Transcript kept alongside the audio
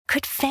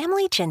Could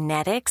family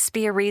genetics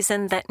be a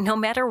reason that no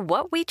matter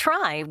what we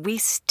try, we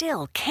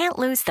still can't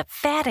lose the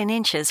fat and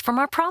inches from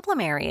our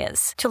problem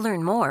areas? To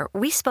learn more,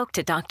 we spoke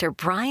to Dr.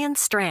 Brian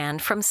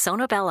Strand from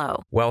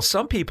Sonobello. While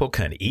some people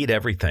can eat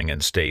everything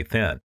and stay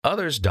thin,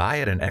 others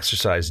diet and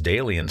exercise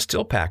daily and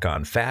still pack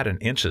on fat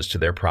and inches to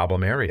their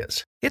problem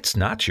areas. It's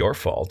not your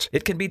fault.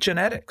 It can be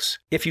genetics.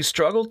 If you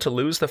struggle to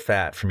lose the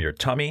fat from your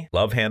tummy,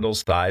 love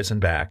handles, thighs, and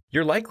back,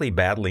 you're likely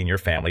battling your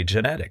family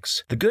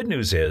genetics. The good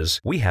news is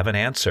we have an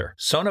answer.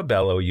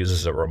 Sonobello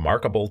uses a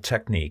remarkable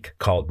technique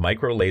called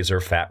micro-laser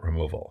fat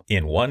removal.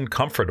 In one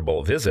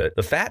comfortable visit,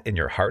 the fat in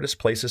your hardest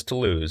places to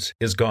lose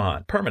is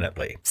gone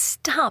permanently.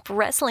 Stop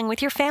wrestling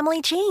with your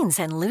family genes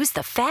and lose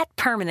the fat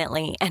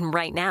permanently. And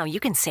right now,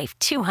 you can save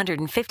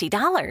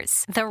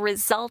 $250. The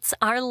results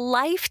are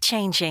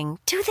life-changing.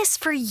 Do this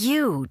for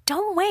you.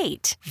 Don't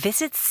wait.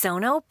 Visit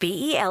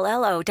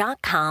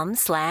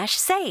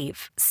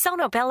sonobello.com/save.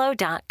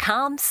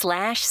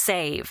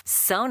 sonobello.com/save.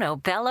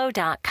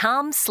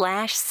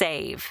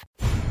 sonobello.com/save.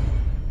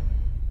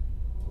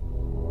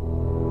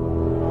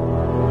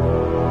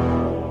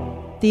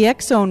 The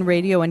X-Zone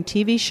radio and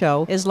TV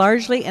show is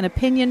largely an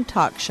opinion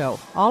talk show.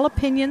 All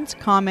opinions,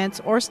 comments,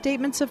 or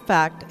statements of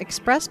fact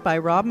expressed by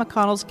Rob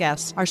McConnell's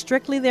guests are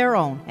strictly their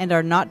own and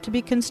are not to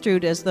be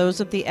construed as those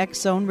of the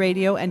X-Zone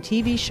radio and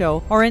TV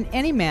show or in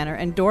any manner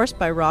endorsed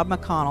by Rob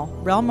McConnell,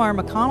 Relmar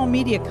McConnell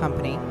Media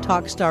Company,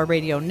 Talkstar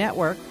Radio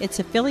Network, its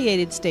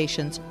affiliated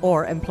stations,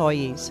 or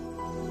employees.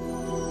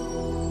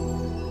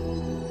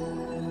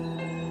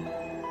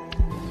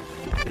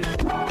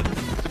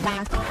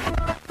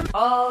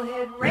 All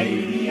Hit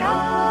Radio.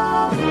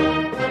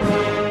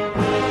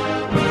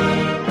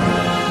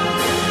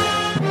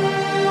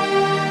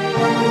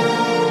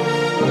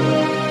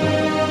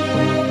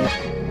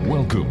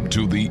 Welcome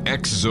to the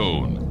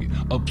X-Zone,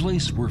 a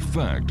place where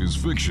fact is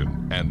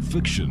fiction and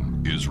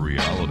fiction is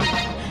reality.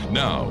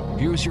 Now,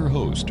 here's your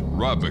host,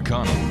 Rob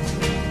McConnell.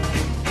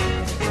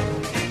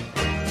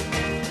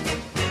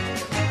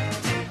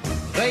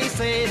 They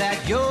say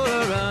that you're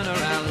a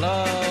runaround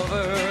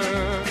lover,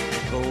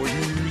 though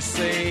you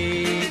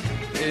say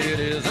it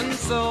isn't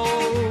so.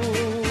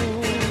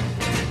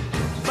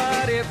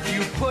 But if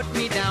you put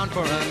me down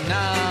for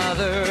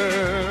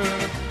another,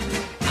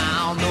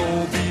 I'll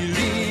know,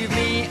 believe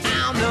me,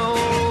 I'll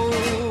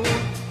know.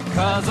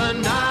 'Cause a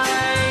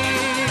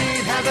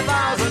night has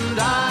 1,000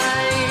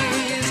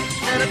 eyes,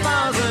 and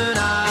 1,000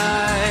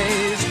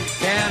 eyes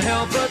can't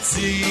help but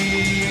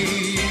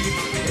see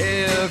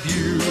if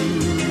you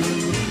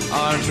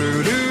are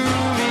true to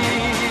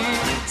me.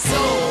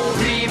 So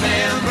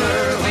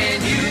remember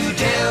when you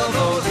tell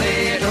those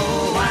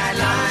little white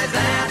lies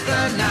that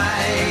the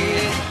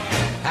night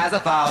has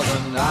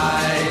 1,000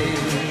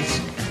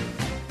 eyes.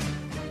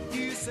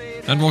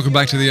 And welcome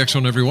back to the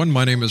X-Zone, everyone.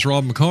 My name is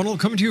Rob McConnell,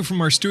 coming to you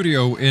from our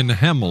studio in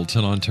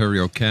Hamilton,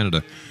 Ontario,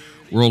 Canada.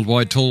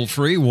 Worldwide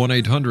toll-free,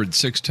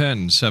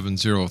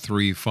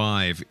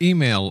 1-800-610-7035.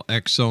 Email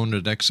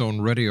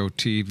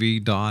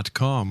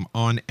xzone@xzoneradiotv.com.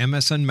 On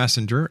MSN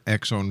Messenger,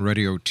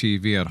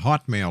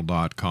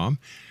 xzoneradiotv@hotmail.com.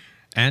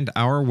 And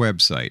our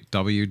website,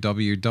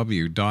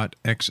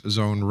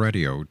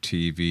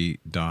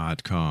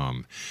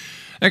 www.xzoneradiotv.com.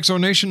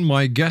 X-Zone Nation,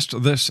 my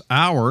guest this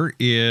hour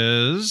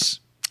is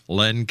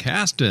Len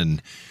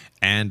KASTEN.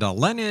 And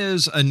Len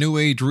is a New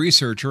Age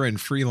researcher and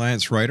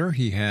freelance writer.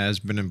 He has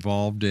been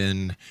involved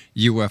in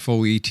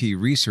UFO ET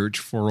research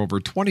for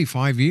over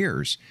 25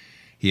 years.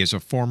 He is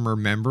a former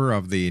member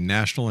of the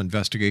National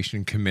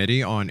Investigation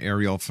Committee on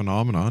Aerial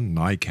Phenomena,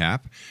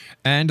 NICAP,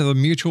 and the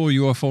Mutual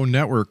UFO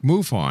Network,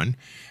 MUFON,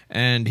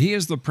 and he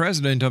is the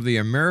president of the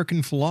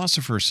American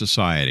Philosopher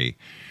Society.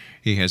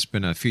 He has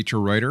been a feature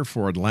writer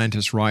for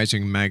Atlantis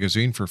Rising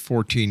magazine for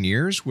 14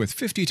 years with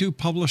 52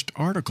 published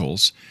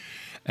articles,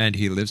 and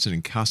he lives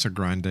in Casa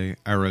Grande,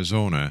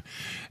 Arizona.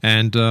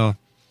 And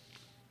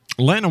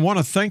Len, I want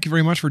to thank you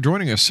very much for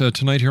joining us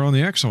tonight here on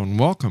the X-Zone.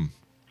 Welcome.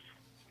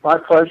 My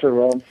pleasure,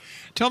 Rob.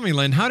 Tell me,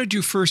 Len, how did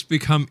you first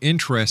become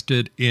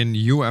interested in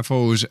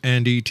UFOs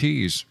and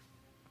ETs?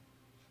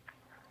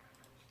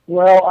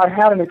 Well, I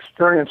had an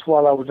experience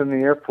while I was in the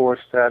Air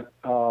Force that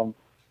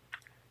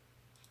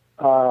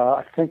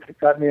I think it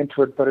got me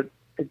into it, but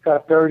it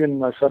got buried in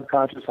my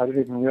subconscious. I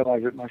didn't even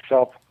realize it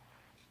myself.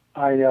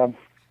 I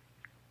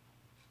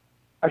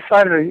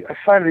sighted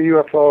a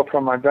UFO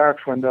from my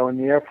barracks window in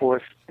the Air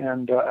Force,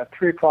 and at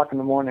 3 o'clock in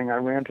the morning, I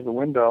ran to the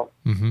window,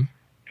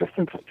 just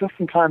in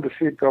time to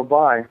see it go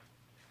by.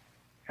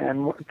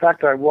 And in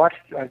fact, I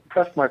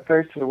pressed my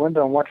face to the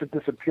window and watched it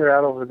disappear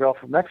out over the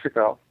Gulf of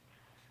Mexico.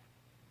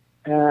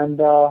 And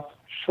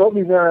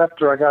shortly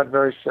thereafter, I got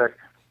very sick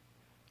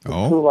with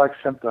flu-like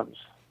symptoms,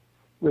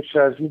 which,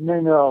 as you may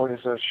know,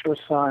 is a sure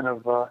sign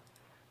of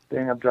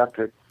being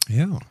abducted.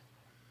 Yeah.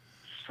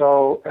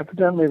 So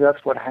evidently,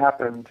 that's what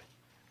happened.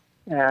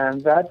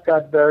 And that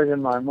got buried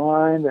in my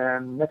mind,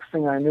 and next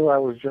thing I knew, I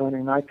was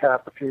joining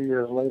NICAP a few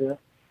years later,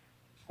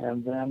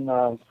 and then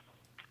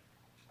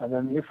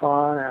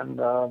MUFON,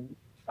 and I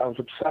was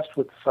obsessed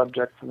with the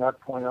subject from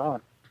that point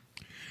on.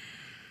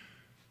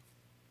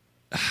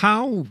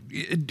 How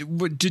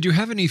did you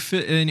have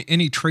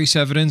any trace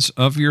evidence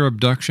of your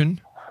abduction?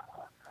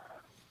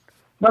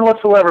 None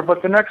whatsoever,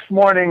 but the next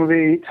morning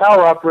the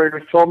tower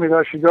operators told me that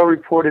I should go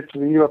report it to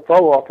the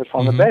UFO office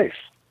on the base.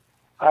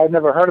 I had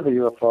never heard of a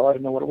UFO. I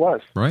didn't know what it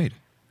was. Right.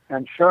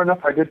 And sure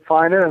enough, I did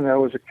find it, and there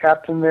was a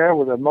captain there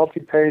with a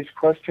multi-page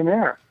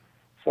questionnaire.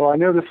 So I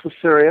knew this was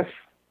serious,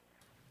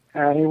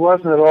 and he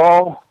wasn't at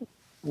all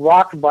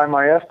rocked by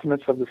my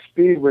estimates of the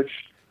speed, which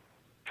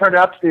turned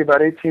out to be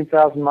about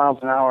 18,000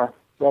 miles an hour,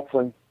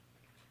 roughly.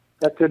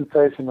 That didn't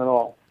faze him at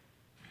all.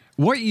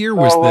 What year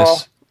was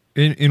this?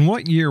 In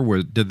what year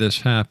did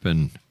this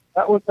happen?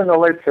 That was in the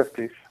late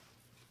 50s.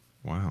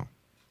 Wow.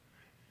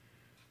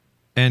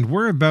 And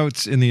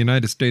whereabouts in the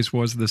United States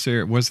was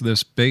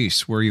this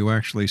base where you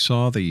actually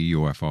saw the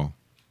UFO?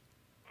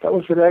 That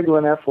was at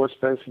Eglin Air Force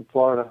Base in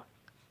Florida,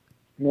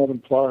 northern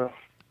Florida.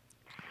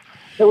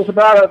 It was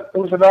about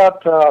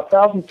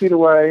 1,000 feet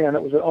away, and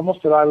it was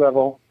almost at eye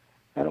level,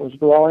 and it was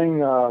glowing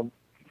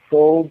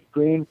gold,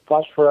 green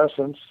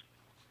phosphorescence,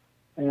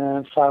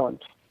 and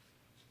silent.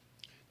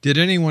 Did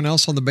anyone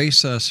else on the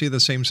base see the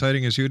same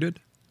sighting as you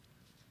did?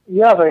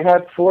 Yeah, they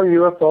had 4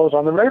 UFOs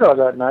on the radar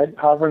that night,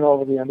 hovering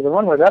over the end of the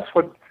runway. That's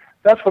what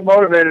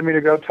motivated me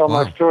to go tell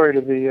my story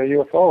to the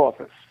UFO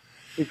office,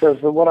 because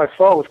what I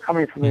saw was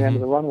coming from the end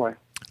of the runway.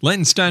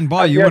 Len, stand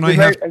by.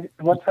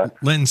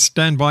 Len,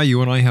 stand by.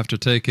 You and I have to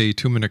take a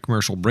 2-minute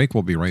commercial break.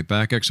 We'll be right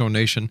back.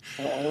 Exonation.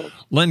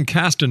 Len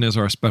KASTEN is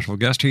our special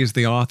guest. He's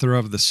the author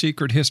of The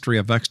Secret History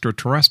of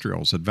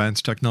Extraterrestrials,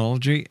 Advanced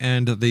Technology,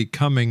 and the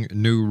Coming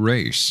New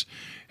Race.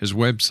 His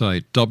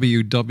website,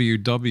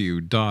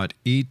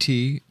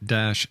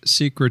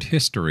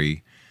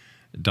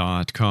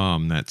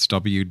 www.et-secrethistory.com. That's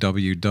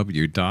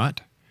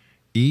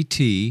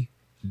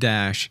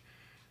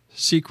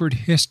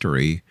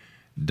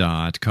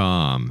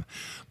www.et-secrethistory.com.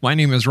 My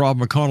name is Rob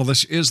McConnell.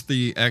 This is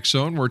the X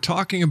Zone. We're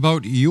talking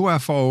about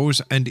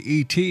UFOs and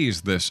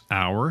ETs this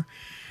hour.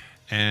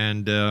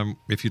 And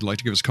if you'd like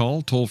to give us a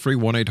call, toll free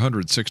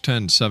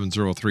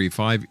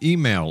 1-800-610-7035.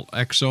 Email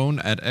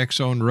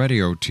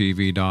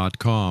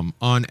xzone@xzoneradiotv.com.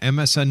 On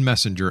MSN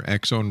Messenger,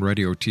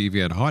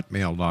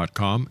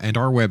 xzoneradiotv@hotmail.com. And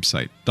our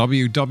website,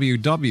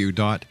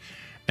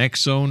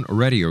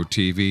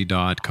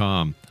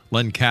 www.xzoneradiotv.com.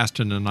 Len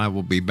KASTEN and I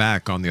will be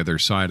back on the other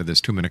side of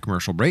this 2-minute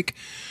commercial break,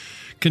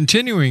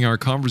 continuing our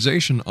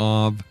conversation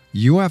of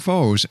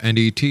UFOs and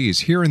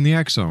ETs here in the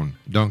X Zone.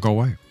 Don't go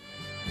away.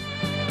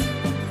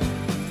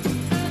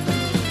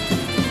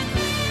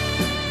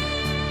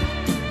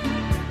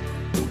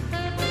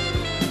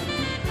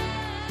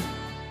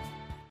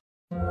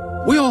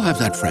 We all have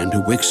that friend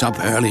who wakes up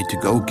early to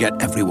go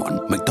get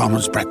everyone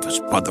McDonald's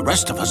breakfast, while the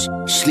rest of us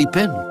sleep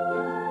in.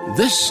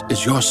 This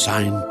is your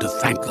sign to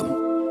thank them.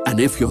 And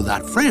if you're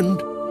that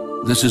friend,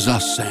 this is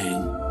us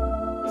saying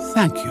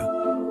thank you.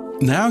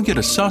 Now get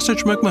a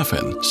sausage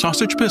McMuffin,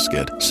 sausage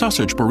biscuit,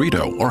 sausage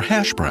burrito, or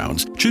hash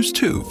browns. Choose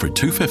 2 for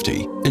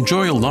 $2.50.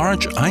 Enjoy a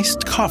large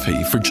iced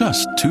coffee for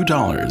just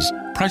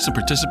 $2. Price and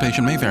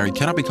participation may vary.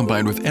 Cannot be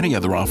combined with any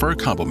other offer or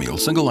combo meal.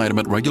 Single item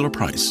at regular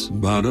price.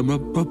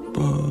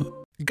 Ba-da-ba-ba-ba.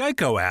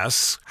 Geico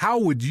asks, how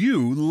would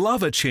you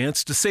love a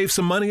chance to save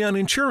some money on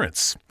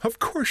insurance? Of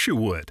course you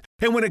would.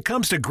 And when it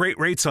comes to great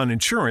rates on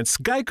insurance,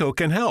 Geico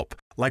can help.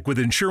 Like with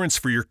insurance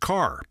for your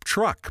car,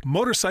 truck,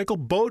 motorcycle,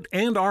 boat,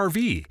 and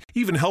RV.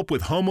 Even help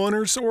with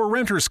homeowners or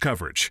renters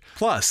coverage.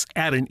 Plus,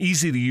 add an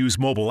easy-to-use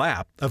mobile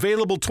app,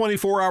 available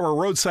 24-hour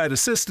roadside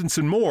assistance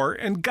and more,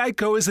 and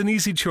Geico is an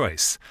easy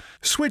choice.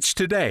 Switch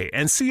today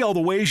and see all the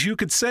ways you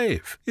could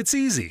save. It's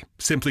easy.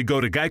 Simply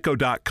go to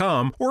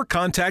geico.com or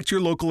contact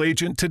your local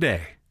agent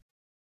today.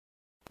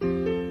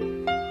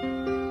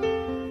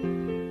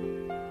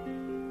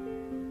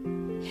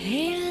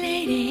 Hey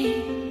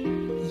lady,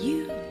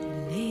 you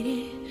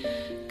lady,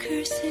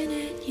 cursing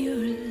at your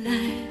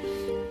life.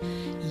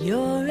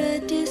 You're a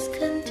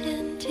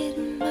discontented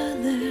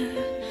mother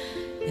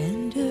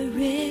and a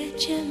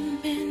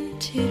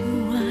regimented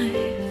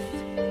wife.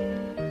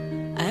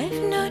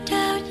 I've no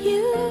doubt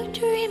you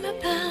dream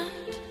about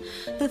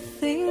the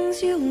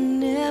things you'll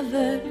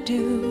never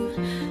do,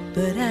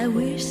 but I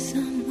wish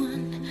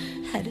someone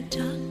had to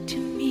talk to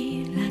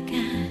me like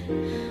I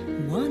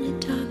wanna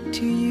talk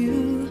to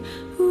you.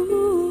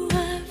 Ooh,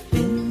 I've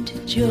been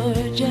to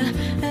Georgia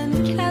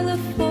and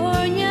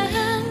California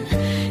and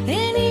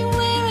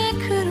anywhere I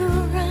could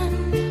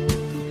run.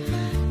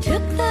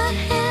 Took the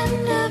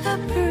hand of a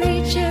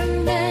preacher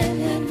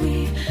man and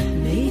we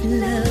made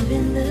love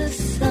in the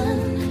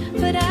sun.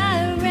 But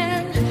I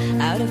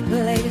ran out of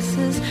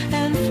places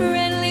and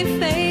friendly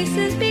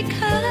faces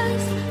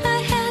because I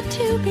had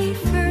to be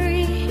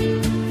free.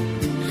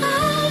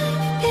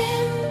 I've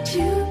been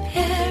to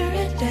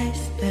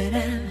paradise, but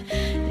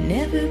I've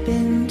never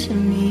been to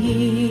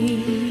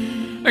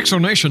me.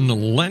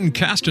 Exonation, Len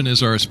KASTEN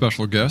is our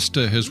special guest.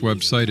 His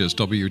website is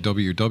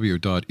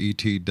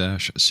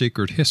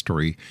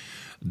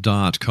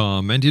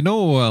www.et-secrethistory.com. And you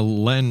know,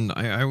 Len,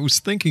 I was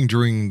thinking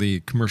during the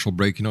commercial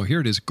break, here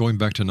it is going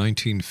back to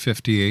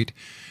 1958.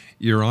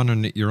 You're on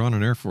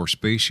an Air Force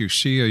base. You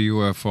see a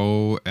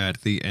UFO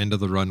at the end of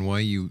the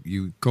runway.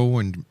 You go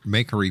and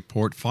make a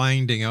report,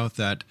 finding out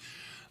that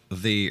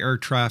the air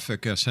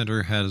traffic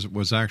center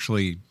was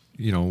actually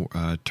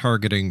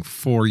targeting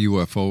 4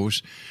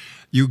 UFOs.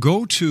 You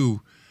go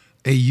to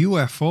a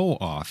UFO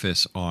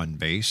office on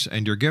base,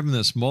 and you're given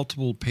this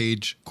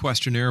multiple-page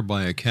questionnaire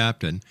by a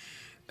captain,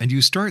 and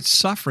you start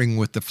suffering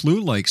with the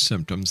flu-like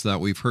symptoms that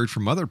we've heard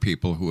from other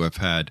people who have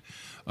had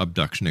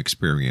abduction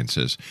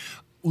experiences.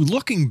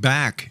 Looking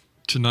back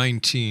to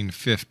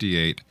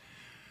 1958,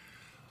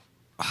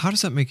 how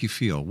does that make you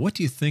feel? What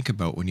do you think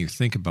about when you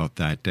think about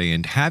that day?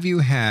 And have you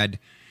had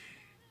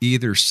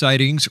either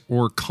sightings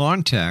or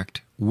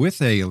contact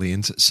with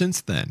aliens since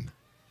then?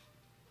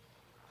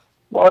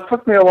 Well, it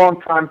took me a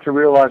long time to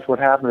realize what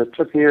happened. It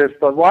took years,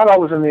 but while I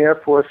was in the Air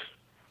Force,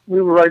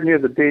 we were right near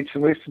the beach,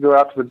 and we used to go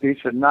out to the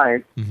beach at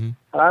night. Mm-hmm.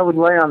 And I would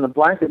lay on the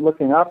blanket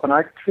looking up, and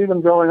I could see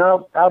them going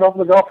out over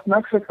the Gulf of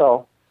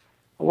Mexico,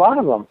 a lot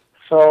of them.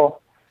 So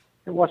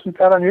it wasn't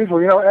that unusual.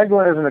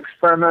 Eglin is an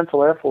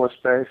experimental Air Force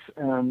base,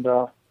 and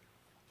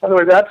by the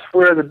way, that's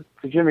where the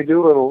Jimmy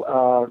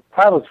Doolittle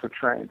pilots were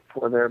trained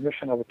for their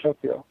mission over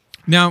Tokyo.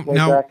 Now,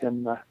 back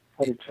in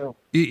 42.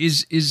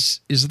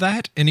 Is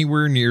that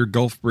anywhere near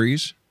Gulf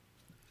Breeze?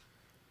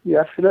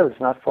 Yes, it is.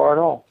 Not far at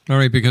all. All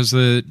right, because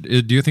do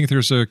you think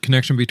there's a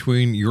connection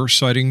between your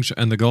sightings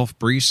and the Gulf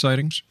Breeze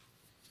sightings?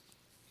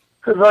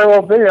 Could very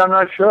well be. I'm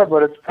not sure,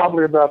 but it's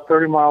probably about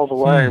 30 miles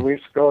away. We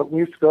used to go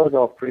to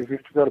Gulf Breeze. We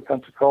used to go to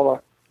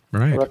Pensacola for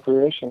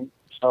recreation.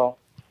 So,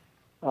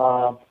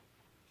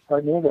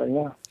 right near there,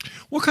 yeah.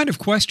 What kind of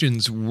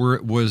questions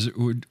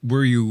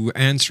were you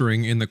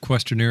answering in the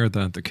questionnaire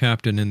that the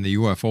captain in the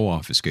UFO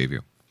office gave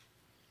you?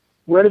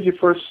 Where did you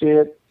first see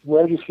it?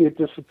 Where did you see it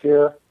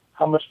disappear?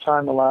 How much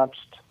time elapsed?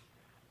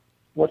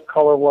 What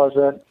color was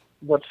it?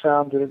 What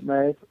sound did it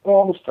make?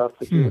 All the stuff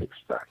that you would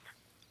expect.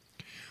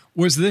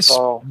 Was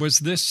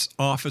this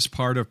office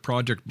part of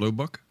Project Blue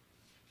Book?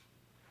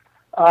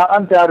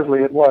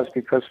 Undoubtedly it was,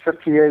 because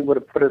 58 would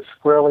have put it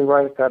squarely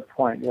right at that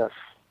point, yes.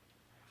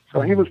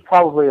 So he was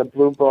probably a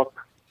Blue Book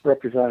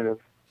representative.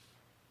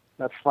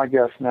 That's my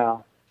guess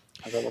now,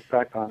 as I look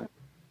back on it.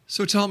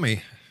 So tell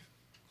me,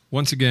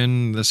 once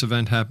again, this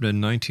event happened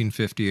in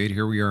 1958.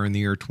 Here we are in the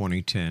year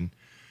 2010.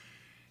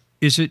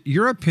 Is it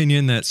your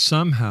opinion that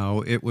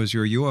somehow it was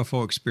your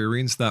UFO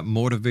experience that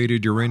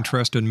motivated your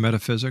interest in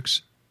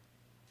metaphysics?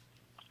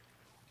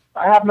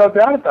 I have no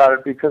doubt about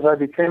it, because I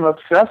became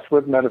obsessed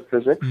with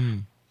metaphysics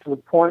to the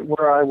point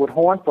where I would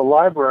haunt the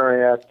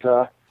library at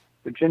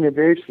Virginia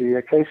Beach,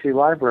 the Casey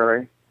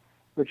Library,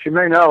 which you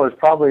may know is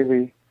probably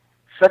the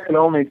second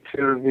only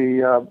to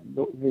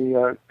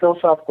the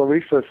Philosophical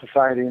Research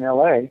Society in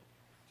L.A.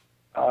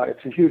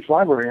 It's a huge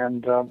library,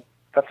 and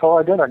that's all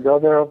I did. I'd go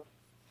there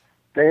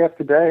day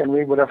after day and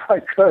read whatever I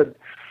could.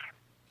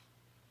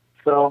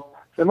 So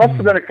there must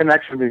have been a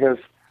connection, because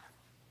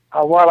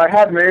while I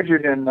had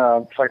majored in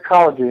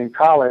psychology in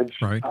college,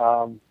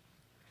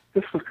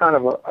 this was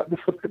this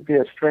would be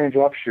a strange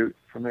offshoot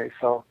for me,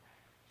 so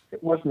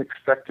it wasn't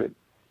expected.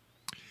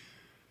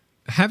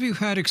 Have you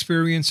had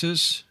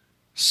experiences,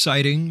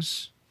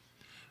 sightings,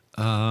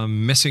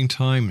 missing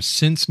time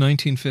since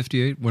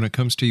 1958 when it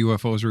comes to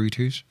UFOs or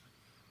ETs?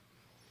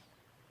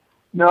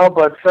 No,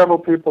 but several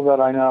people that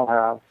I know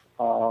have.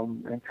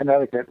 In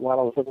Connecticut, while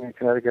I was living in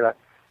Connecticut,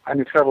 I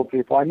knew several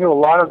people. I knew a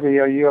lot of the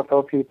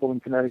UFO people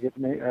in Connecticut.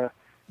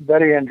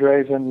 Betty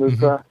Andreessen,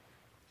 Luca,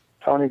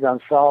 Tony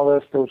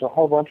Gonzalez. There was a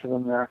whole bunch of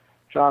them there.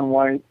 John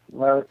White,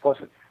 Larry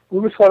Fawcett.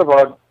 We were sort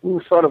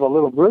of a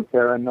little group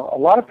there, and a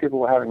lot of people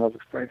were having those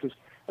experiences.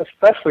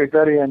 Especially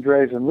Betty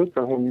Andreessen,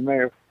 Luca, whom you may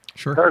have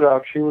heard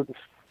of. She was the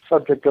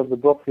subject of the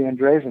book "The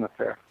Andreessen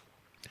Affair"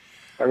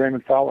 by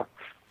Raymond Fowler.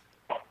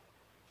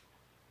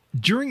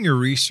 During your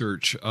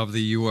research of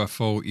the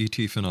UFO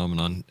ET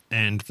phenomenon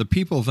and the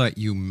people that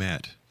you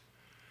met,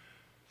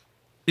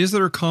 is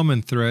there a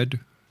common thread?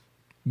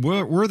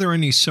 Were there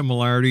any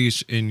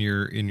similarities in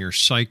your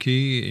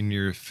psyche, in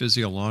your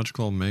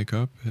physiological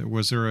makeup?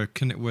 Was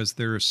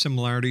there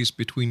similarities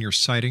between your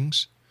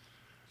sightings?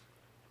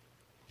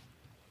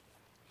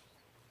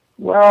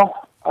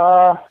 Well,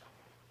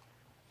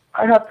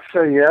 I'd have to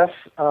say yes.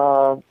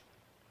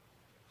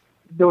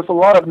 There was a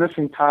lot of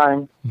missing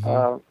time.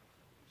 Mm-hmm.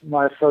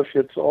 My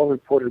associates all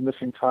reported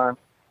missing time,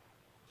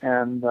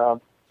 and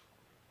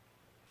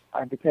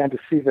I began to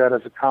see that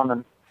as a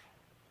common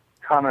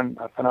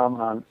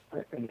phenomenon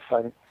in the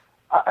sighting.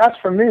 As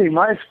for me,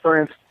 my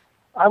experience,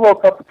 I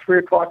woke up at 3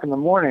 o'clock in the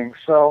morning,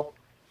 so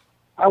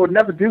I would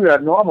never do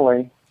that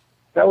normally.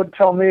 That would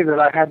tell me that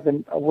I had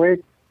been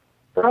awake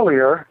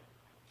earlier,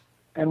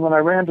 and when I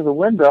ran to the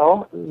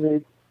window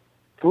to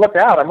look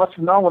out, I must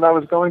have known what I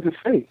was going to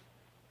see.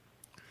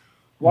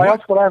 Why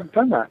else would I have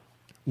done that?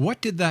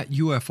 What did that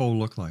UFO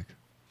look like?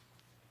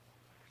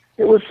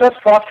 It was just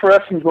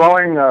phosphorescent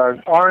glowing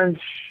orange,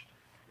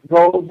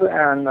 gold,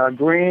 and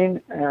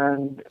green,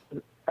 and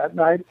at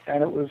night,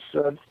 and it was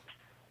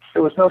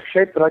there was no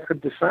shape that I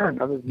could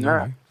discern other than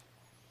that.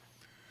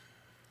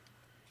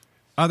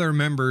 Other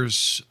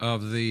members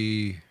of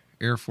the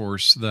Air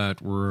Force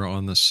that were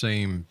on the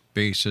same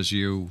base as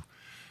you.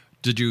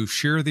 Did you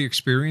share the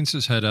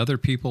experiences? Had other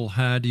people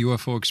had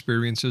UFO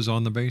experiences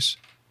on the base?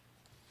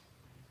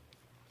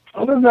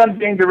 Other than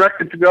being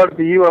directed to go to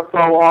the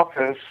UFO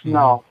office,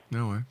 no.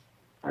 No way.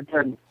 I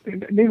didn't.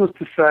 Needless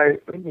to say,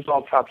 it was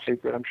all top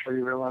secret. I'm sure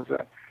you realize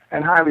that,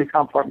 and highly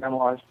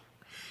compartmentalized.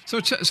 So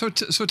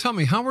tell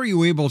me, how were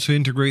you able to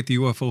integrate the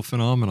UFO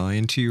phenomena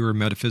into your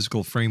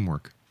metaphysical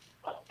framework?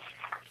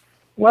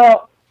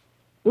 Well,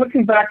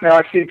 looking back now,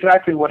 I see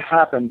exactly what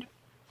happened.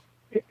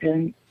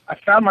 I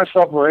found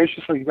myself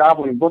voraciously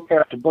gobbling book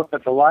after book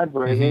at the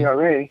library, the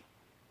ARE,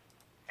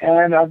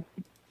 and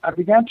I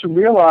began to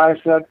realize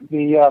that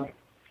the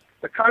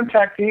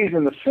contactees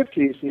in the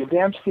 50s, the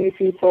Adamski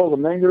people, the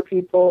Menger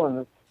people,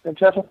 and the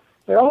Tesla,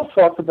 they all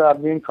talked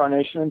about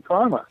reincarnation and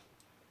karma.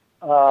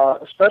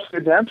 Especially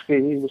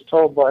Adamski, he was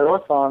told by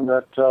Orthon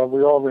that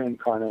we all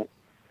reincarnate.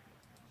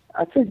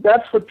 I think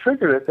that's what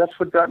triggered it. That's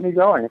what got me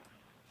going.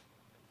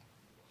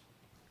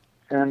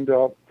 And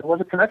there was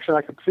a connection.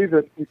 I could see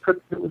that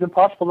it was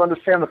impossible to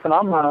understand the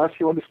phenomenon unless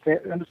you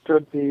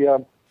understood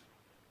the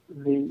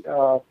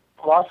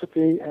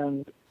philosophy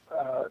and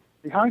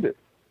behind it.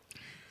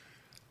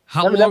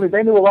 Evidently,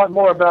 they knew a lot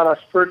more about our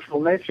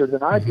spiritual nature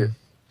than I did.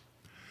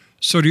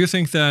 So do you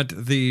think that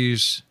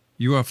these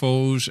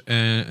UFOs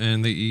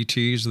and the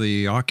ETs,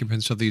 the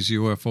occupants of these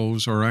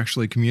UFOs, are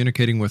actually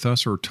communicating with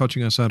us or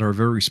touching us at our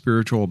very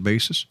spiritual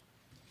basis?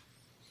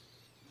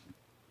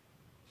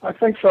 I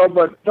think so,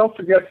 but don't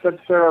forget that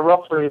there are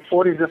roughly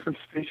 40 different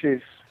species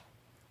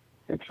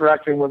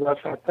interacting with us.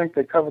 I think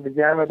they cover the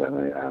gamut,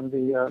 and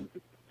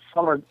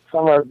some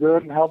are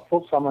good and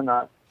helpful, some are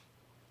not.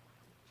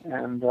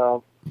 And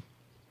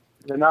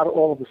they're not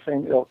all of the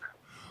same ilk.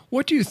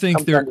 What do you think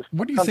understand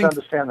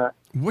that.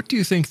 What do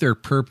you think their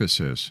purpose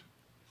is?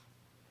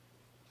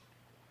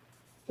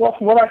 Well,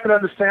 from what I can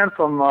understand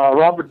from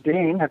Robert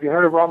Dean, have you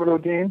heard of Robert O.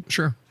 Dean?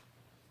 Sure.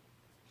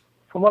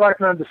 From what I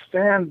can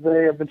understand,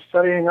 they have been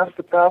studying us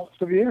for thousands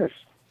of years.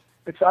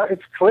 It's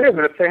clear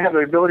that if they have the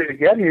ability to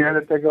get here,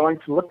 that they're going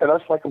to look at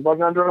us like a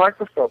bug under a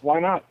microscope. Why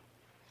not?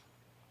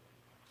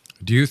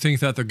 Do you think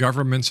that the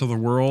governments of the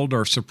world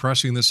are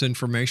suppressing this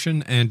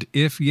information? And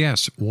if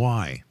yes,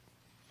 why?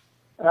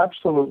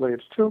 Absolutely.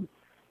 It's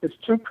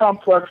too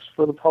complex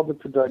for the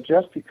public to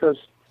digest because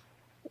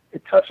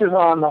it touches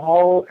on the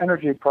whole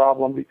energy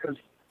problem. Because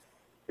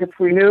if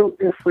we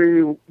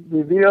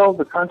reveal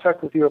the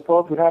contact with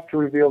UFOs, we'd have to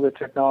reveal their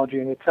technology,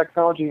 and the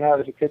technology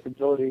has the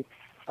capability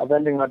of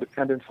ending our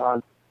dependence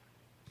on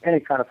any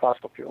kind of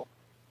fossil fuel,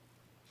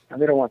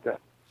 and they don't want that.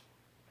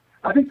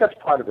 I think that's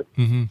part of it.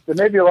 There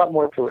may be a lot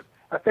more to it.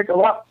 I think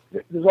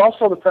there's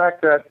also the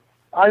fact that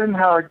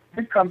Eisenhower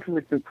did come to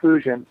the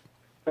conclusion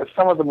that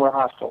some of them were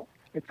hostile.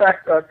 In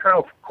fact,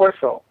 Colonel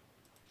Corso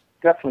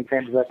definitely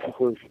came to that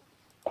conclusion.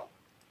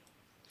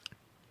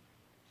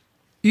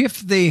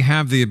 If they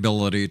have the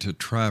ability to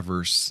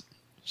traverse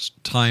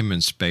time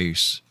and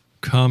space,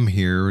 come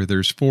here,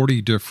 there's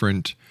 40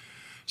 different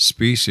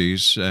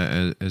species,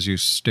 as you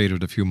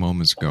stated a few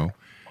moments ago.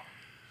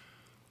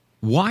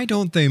 Why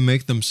don't they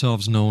make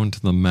themselves known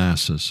to the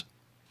masses?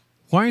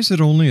 Why is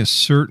it only a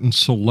certain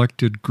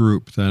selected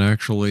group that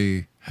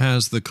actually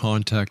has the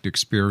contact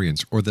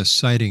experience or the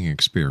sighting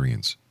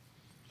experience?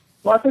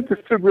 Well, I think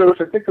there's two groups.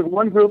 I think there's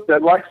one group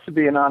that likes to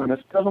be anonymous,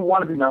 doesn't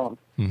want to be known.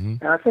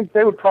 And I think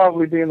they would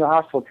probably be in the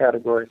hostile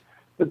category.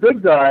 The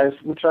good guys,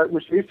 which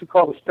they used to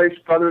call the Space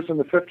Brothers in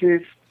the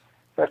 50s,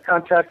 that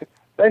contacted,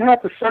 they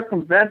had to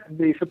circumvent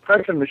the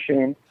suppression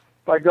machine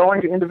by going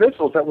to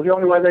individuals. That was the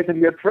only way they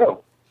could get through.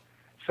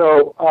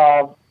 So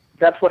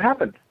that's what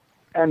happened.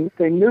 And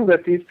they knew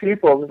that these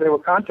people that they were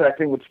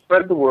contacting would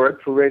spread the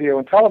word through radio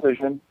and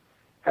television,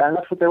 and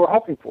that's what they were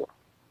hoping for.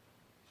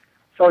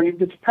 So it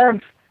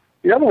depends.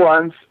 The other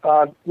ones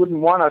wouldn't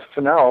want us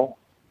to know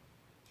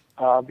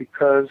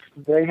because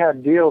they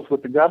had deals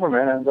with the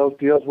government, and those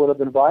deals would have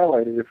been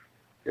violated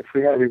if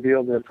we had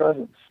revealed their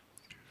presence.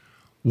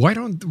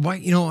 If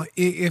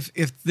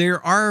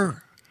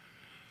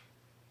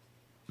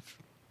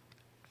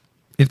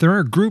there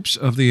are groups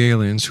of the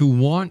aliens who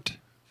want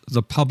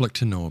the public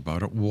to know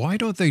about it, why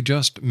don't they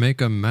just make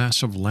a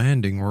massive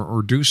landing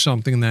or do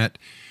something that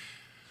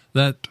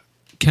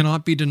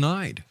cannot be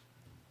denied?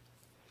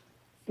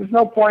 There's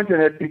no point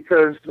in it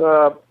because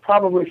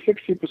probably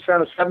 60%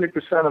 or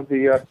 70% of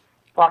the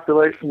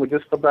population would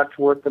just go back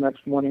to work the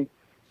next morning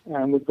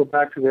and would go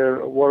back to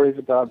their worries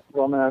about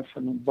romance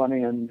and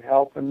money and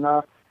health, and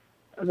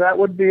that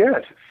would be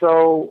it.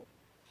 So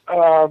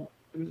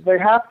they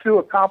have to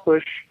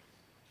accomplish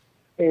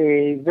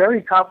a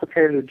very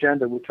complicated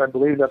agenda, which I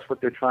believe that's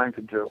what they're trying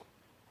to do.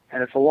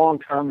 And it's a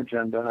long-term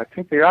agenda, and I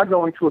think they are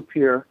going to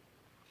appear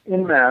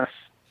en masse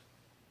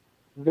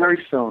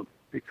very soon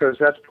because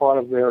that's part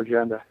of their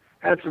agenda.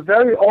 And it's a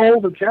very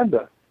old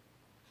agenda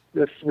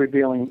that's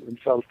revealing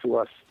themselves to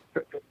us.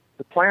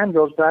 The plan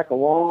goes back a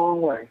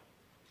long way.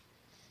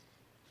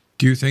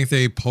 Do you think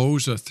they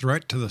pose a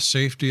threat to the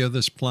safety of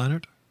this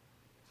planet?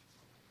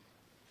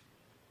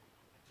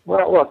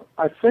 Well, look,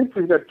 I think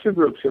we've got two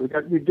groups here.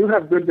 We do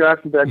have good guys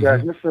and bad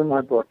guys. This is in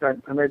my book. I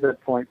made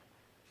that point.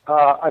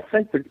 I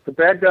think the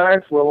bad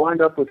guys will wind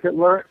up with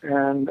Hitler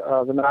and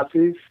the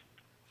Nazis.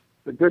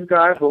 The good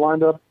guys will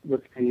wind up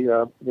with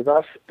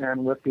us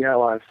and with the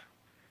Allies.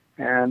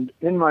 And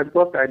in my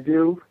book, I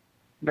do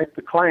make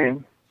the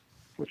claim,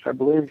 which I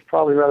believe is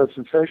probably rather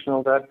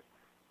sensational, that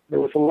there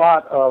was a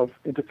lot of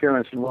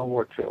interference in World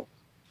War II.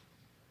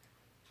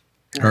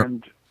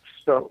 And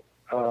so,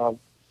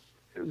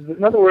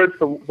 in other words,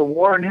 the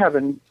war in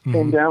heaven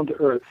came down to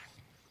earth.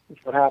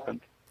 That's what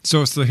happened.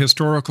 So it's the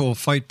historical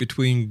fight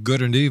between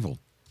good and evil.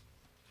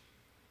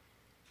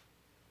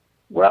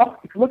 Well,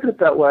 if you look at it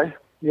that way,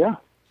 yeah.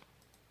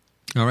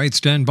 All right,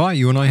 stand by.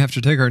 You and I have to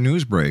take our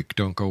news break.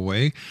 Don't go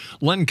away.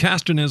 Len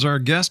KASTEN is our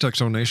guest,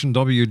 Exonation,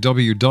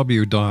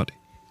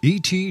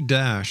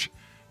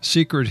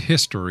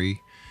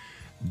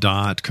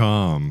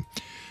 www.et-secrethistory.com.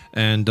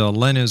 And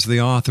Len is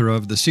the author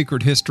of The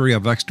Secret History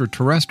of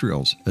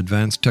Extraterrestrials,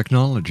 Advanced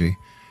Technology,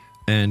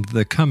 and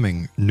the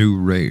Coming New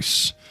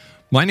Race.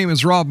 My name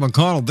is Rob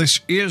McConnell.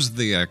 This is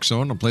the X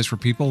Zone, a place where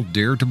people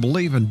dare to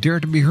believe and dare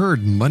to be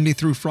heard Monday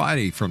through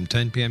Friday from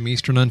 10 p.m.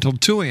 Eastern until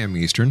 2 a.m.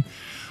 Eastern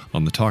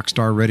on the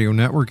Talkstar Radio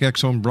Network,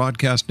 X Zone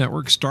Broadcast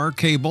Network, Star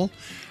Cable,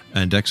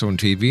 and X Zone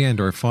TV,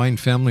 and our fine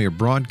family of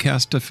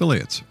broadcast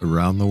affiliates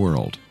around the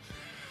world.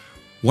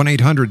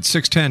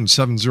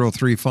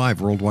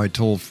 1-800-610-7035, worldwide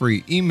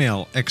toll-free.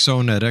 Email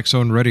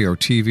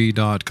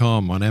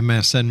xzone@xzoneradiotv.com, on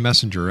MSN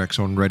Messenger,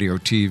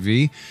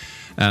 xzoneradiotv,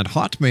 at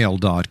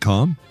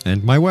hotmail.com,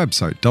 and my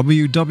website,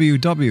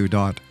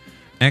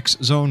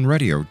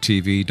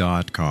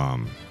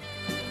 www.xzoneradiotv.com.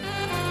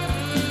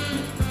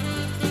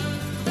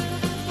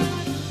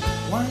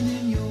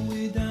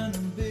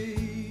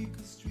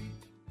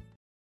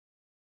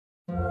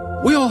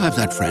 We all have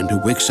that friend who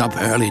wakes up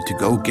early to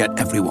go get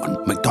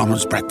everyone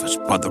McDonald's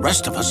breakfast, while the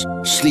rest of us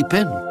sleep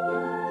in.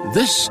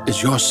 This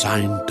is your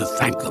sign to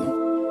thank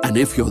them. And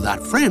if you're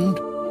that friend,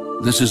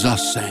 this is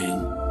us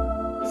saying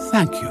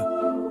thank you.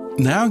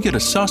 Now get a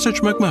sausage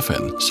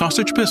McMuffin,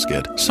 sausage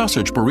biscuit,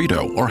 sausage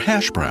burrito, or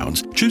hash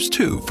browns. Choose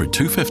 2 for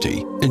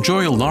 $2.50.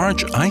 Enjoy a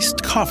large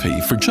iced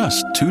coffee for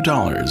just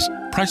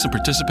 $2. Price and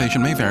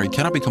participation may vary.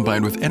 Cannot be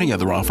combined with any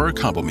other offer or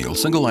combo meal.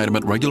 Single item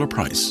at regular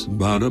price.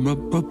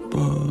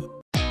 Ba-da-ba-ba-ba.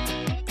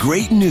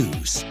 Great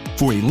news!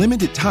 For a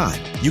limited time,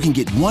 you can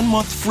get 1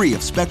 month free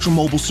of Spectrum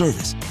Mobile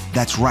service.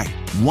 That's right,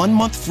 1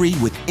 month free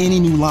with any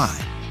new line.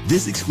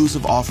 This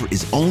exclusive offer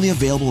is only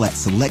available at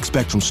select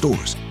Spectrum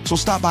stores, so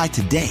stop by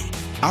today.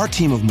 Our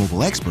team of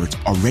mobile experts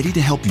are ready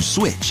to help you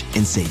switch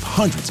and save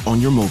hundreds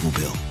on your mobile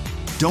bill.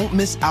 Don't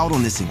miss out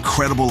on this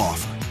incredible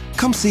offer.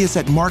 Come see us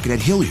at Market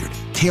at Hilliard,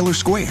 Taylor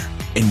Square,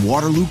 and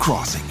Waterloo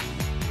Crossing.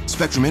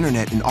 Spectrum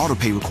Internet and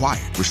autopay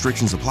required.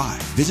 Restrictions apply.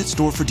 Visit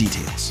store for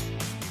details.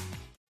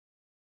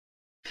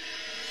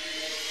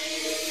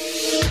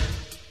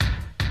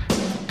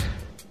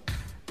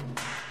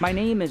 My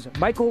name is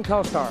Michael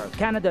Telstar,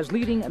 Canada's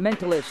leading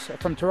mentalist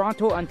from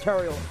Toronto,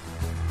 Ontario.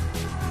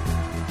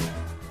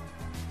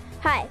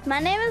 Hi, my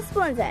name is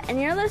Belinda,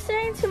 and you're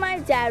listening to my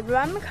dad,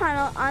 Ron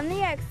McConnell, on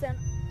the X Zone.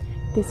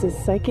 This is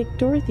Psychic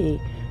Dorothy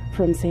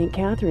from St.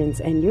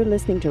 Catharines, and you're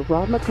listening to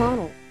Rob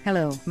McConnell.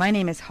 Hello, my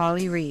name is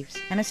Holly Reeves,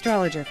 an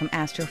astrologer from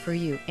Astro For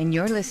You, and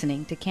you're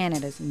listening to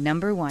Canada's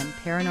 #1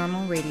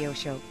 paranormal radio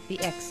show, The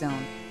X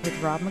Zone, with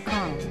Rob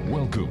McConnell.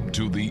 Welcome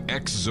to The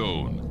X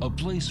Zone, a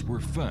place where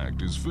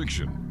fact is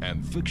fiction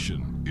and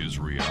fiction is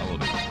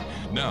reality.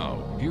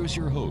 Now, here's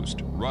your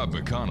host, Rob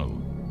McConnell.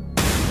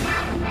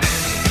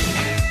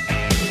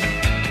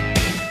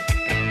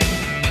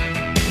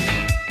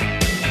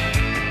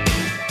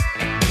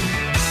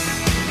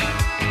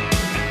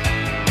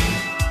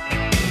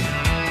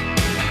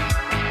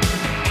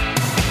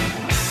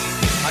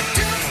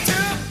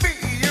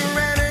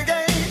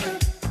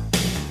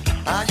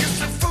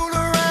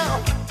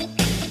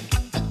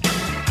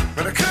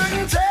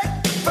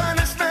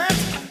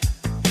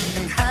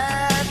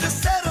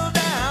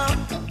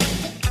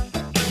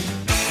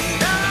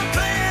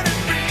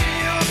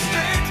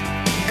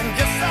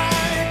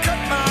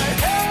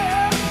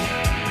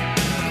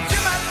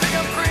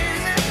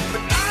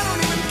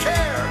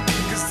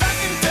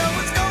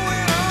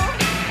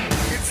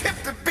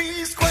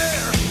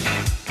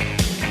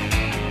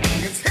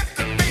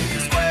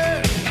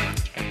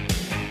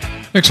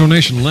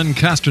 Exonation, Len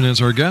KASTEN is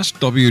our guest,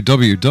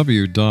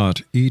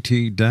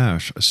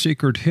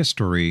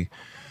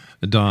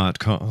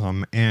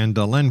 www.et-secrethistory.com. And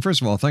Len,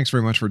 first of all, thanks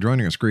very much for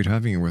joining us. Great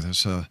having you with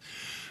us.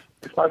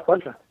 It's my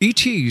pleasure.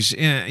 ETs,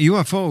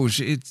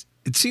 UFOs, it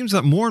seems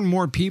that more and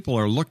more people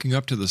are looking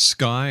up to the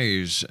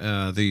skies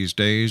these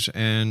days.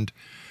 And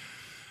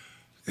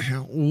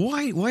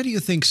why do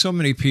you think so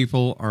many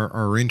people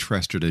are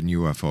interested in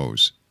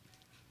UFOs?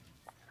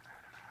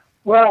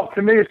 Well,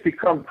 to me, it's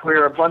become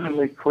clear,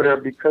 abundantly clear,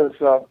 because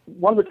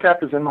one of the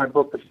chapters in my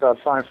book is about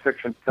science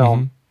fiction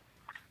film.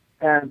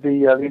 And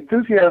the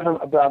enthusiasm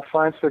about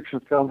science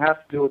fiction film has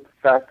to do with the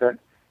fact that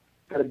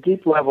at a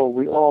deep level,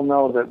 we all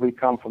know that we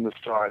come from the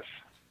stars.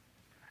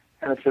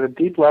 And it's at a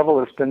deep level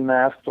that's been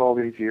masked all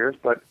these years,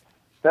 but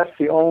that's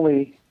the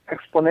only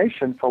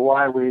explanation for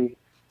why we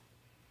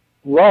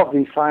love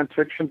these science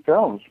fiction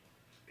films.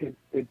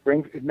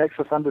 It makes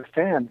us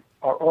understand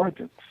our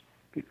origins,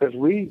 because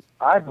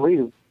I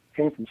believe,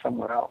 came from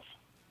somewhere else.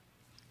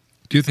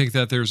 Do you think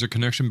that there's a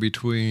connection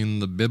between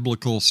the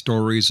biblical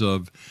stories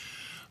of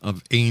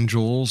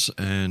angels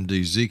and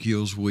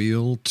Ezekiel's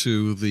wheel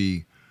to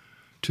the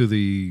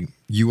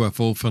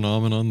UFO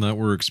phenomenon that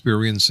we're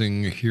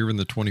experiencing here in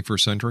the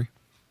 21st century?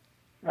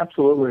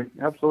 Absolutely.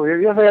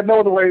 Yeah, they had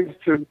no other ways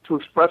to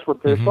express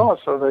what they saw,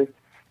 so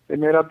they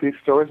made up these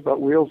stories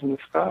about wheels in the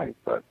sky.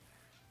 But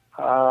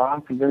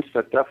I'm convinced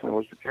that definitely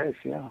was the case,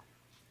 yeah.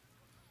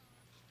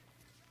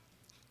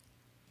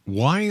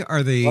 Why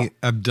are they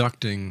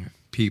abducting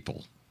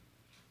people?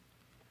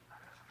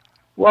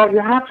 Well,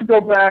 you have to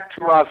go back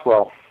to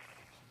Roswell.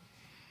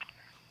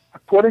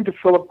 According to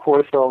Philip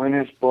Corso in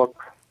his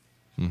book,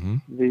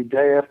 The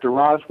Day After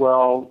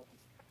Roswell,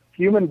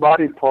 human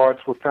body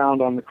parts were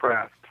found on the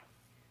craft.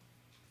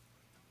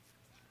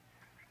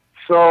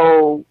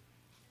 So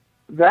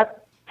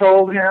that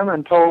told him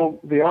and told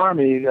the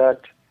Army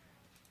that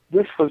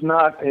this was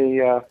not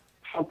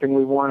something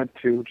we wanted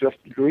to just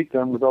greet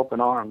them with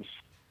open arms.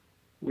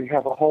 We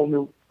have a whole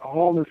new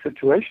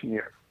situation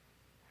here.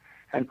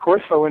 And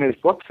Corso in his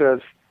book says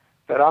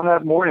that on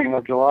that morning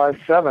of July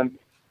 7th,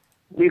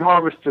 we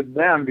harvested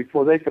them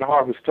before they could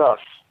harvest us.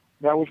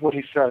 That was what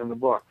he said in the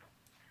book.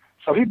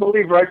 So he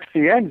believed right to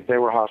the end that they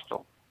were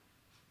hostile.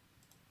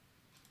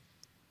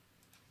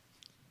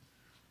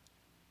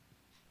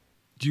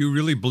 Do you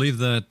really believe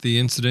that the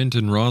incident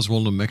in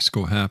Roswell, New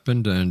Mexico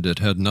happened and it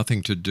had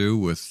nothing to do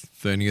with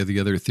any of the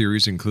other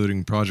theories,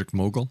 including Project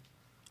Mogul?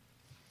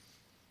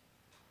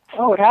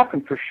 Oh, it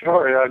happened for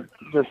sure.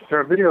 There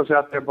are videos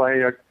out there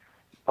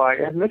by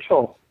Ed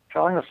Mitchell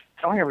telling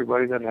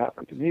everybody that it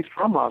happened. And he's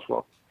from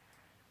Roswell.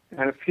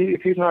 And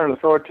if he's not an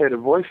authoritative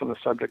voice on the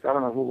subject, I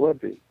don't know who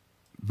would be.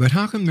 But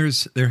how come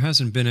there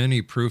hasn't been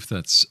any proof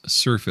that's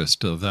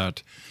surfaced of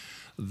that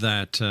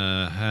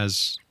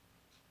has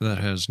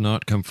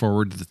not come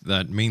forward,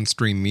 that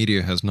mainstream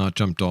media has not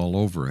jumped all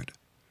over it?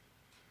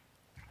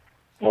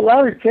 Well,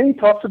 Larry King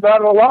talks about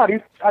it a lot.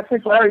 I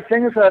think Larry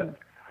King has had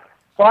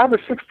 5 or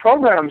 6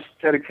 programs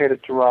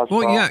dedicated to Roswell.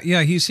 Well,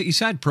 yeah, he's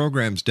had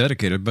programs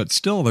dedicated, but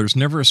still, there's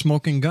never a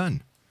smoking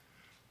gun.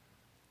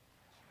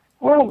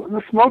 Well,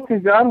 the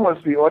smoking gun was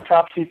the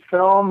autopsy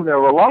film. There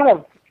were a lot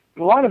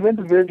of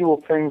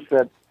individual things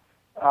that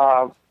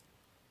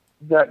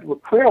were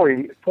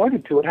clearly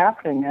pointed to it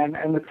happening,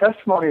 and the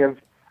testimony of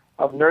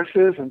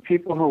nurses and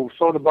people who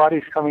saw the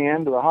bodies coming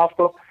into the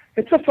hospital,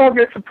 it just all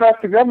gets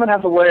suppressed. The government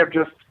has a way of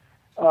just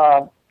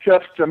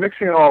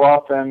mixing it all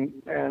up and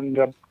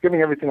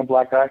giving everything a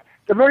black eye.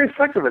 They're very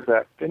effective at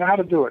that. They know how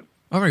to do it.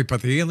 All right,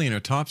 but the alien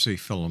autopsy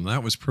film,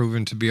 that was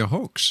proven to be a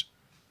hoax.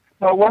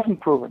 No, it wasn't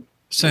proven.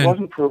 It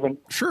wasn't proven.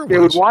 Sure, They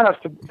would want us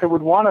to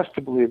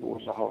believe it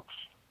was a hoax.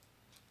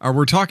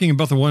 We're talking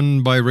about the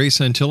one by Ray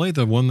Santilli,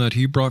 the one that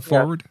he brought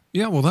forward?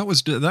 Yeah, well, that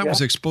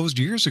was exposed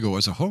years ago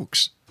as a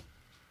hoax.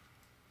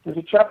 There's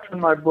a chapter in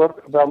my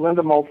book about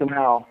Linda Moulton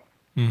Howe.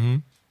 Mm-hmm.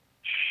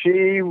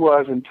 She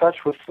was in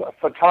touch with a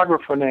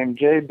photographer named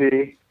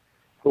J.B.,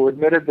 who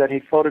admitted that he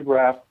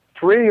photographed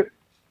three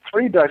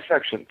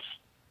dissections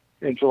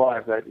in July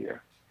of that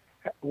year.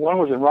 One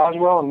was in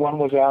Roswell and one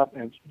was out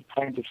in the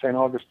plains of St.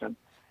 Augustine.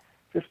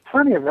 There's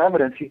plenty of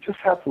evidence. You just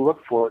have to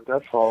look for it.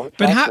 That's all.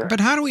 But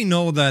how do we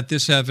know that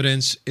this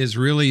evidence is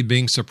really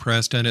being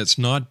suppressed and it's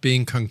not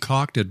being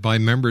concocted by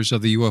members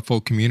of the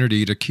UFO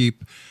community to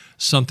keep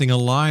something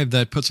alive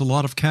that puts a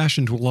lot of cash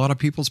into a lot of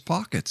people's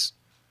pockets?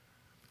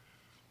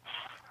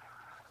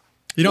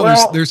 You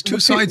know, there's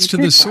two sides to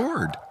the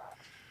sword.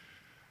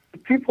 The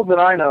people that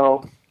I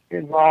know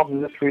involved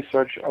in this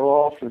research are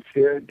all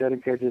sincere,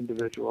 dedicated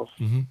individuals.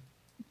 Mm-hmm.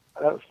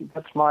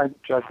 That's my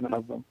judgment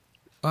of them.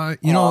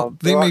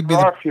 They may be. There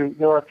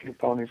are a few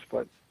ponies,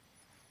 but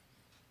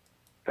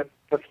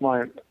that's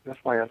my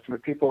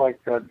estimate. People like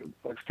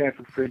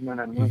Stanford Friedman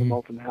and Linda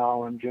Moulton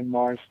Howe and Jim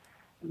Mars.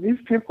 These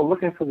people are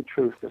looking for the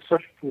truth. They're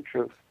searching for the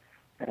truth.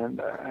 And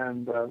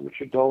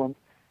Richard Dolan.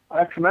 I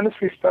have tremendous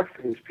respect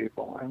for these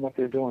people and what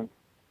they're doing.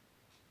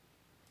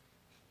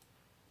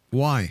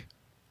 Why?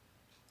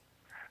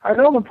 I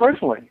know them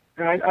personally,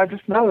 and I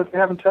just know that they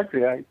have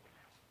integrity.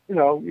 You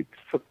know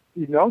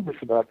this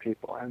about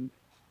people, and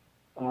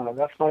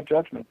that's my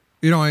judgment.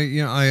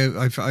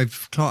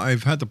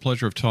 I've had the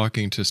pleasure of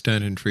talking to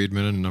Stanton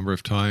Friedman a number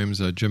of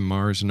times, Jim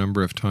Mars a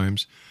number of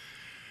times,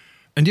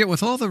 and yet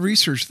with all the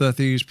research that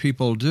these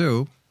people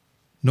do,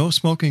 no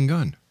smoking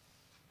gun.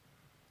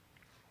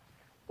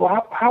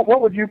 Well,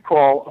 what would you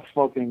call a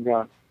smoking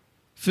gun?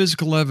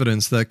 Physical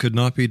evidence that could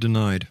not be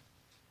denied.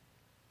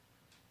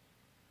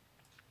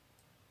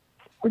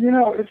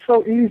 Well, it's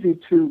so easy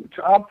to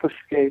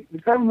obfuscate. The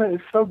government is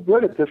so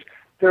good at this.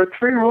 There are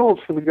 3 rules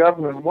for the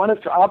government. One is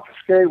to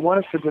obfuscate, one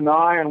is to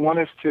deny, and one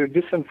is to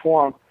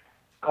disinform.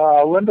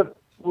 Linda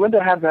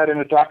had that in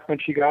a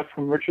document she got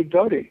from Richard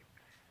Doty.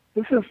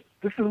 This is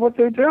what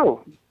they do.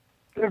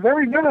 They're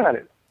very good at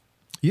it.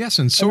 Yes,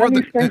 and so are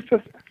these things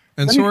just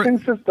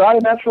die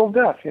a natural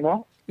death,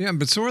 Yeah,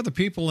 but so are the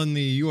people in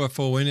the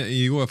UFO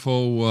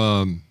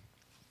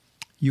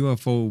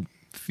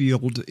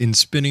field in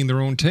spinning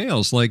their own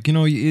tales. Like,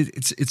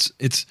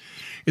 it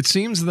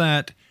seems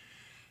that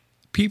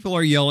people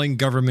are yelling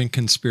government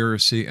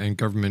conspiracy and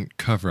government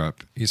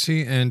cover-up, you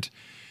see, and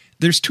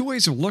there's two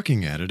ways of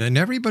looking at it, and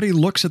everybody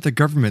looks at the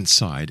government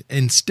side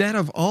instead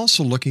of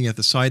also looking at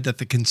the side that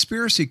the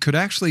conspiracy could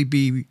actually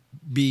be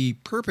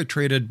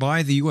perpetrated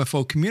by the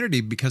UFO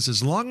community, because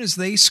as long as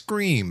they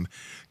scream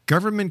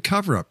government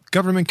cover-up,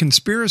 government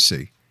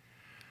conspiracy,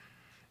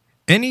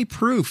 any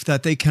proof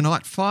that they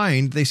cannot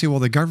find, they say, well,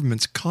 the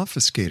government's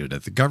confiscated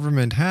it. The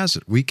government has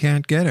it. We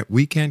can't get it.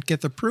 We can't get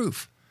the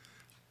proof.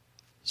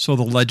 So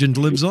the legend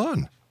lives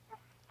on.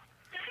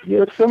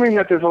 You're assuming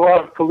that there's a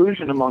lot of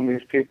collusion among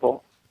these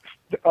people.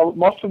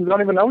 Most of them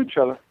don't even know each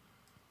other.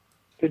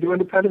 They do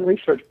independent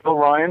research. Bill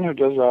Ryan, who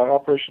does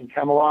Operation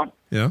Camelot.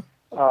 Yeah.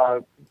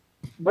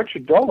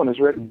 Richard Dolan has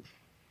written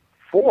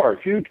 4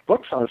 huge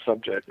books on the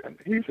subject, and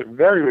he's a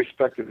very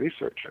respected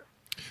researcher.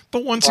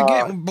 But once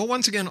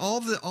again,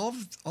 all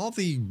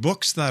the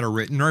books that are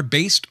written are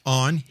based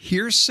on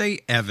hearsay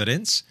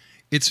evidence.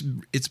 It's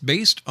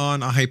based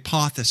on a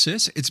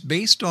hypothesis. It's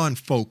based on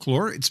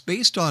folklore. It's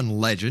based on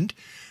legend,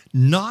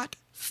 not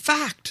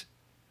fact.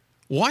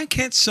 Why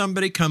can't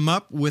somebody come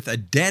up with a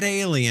dead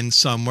alien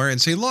somewhere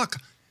and say, look,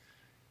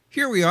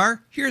 here we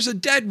are. Here's a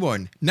dead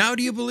one. Now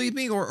do you believe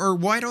me? Or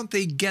why don't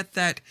they get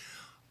that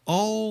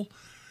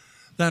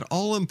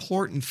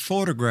all-important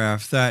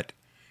photograph that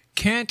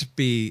can't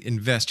be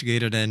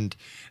investigated and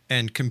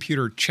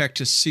computer checked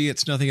to see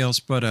it's nothing else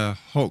but a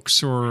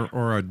hoax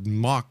or a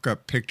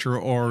mock-up picture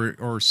or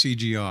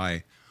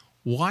CGI?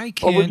 Why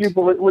can't...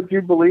 Well, would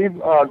you believe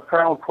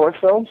Colonel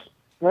Corso's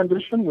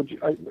rendition?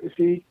 Is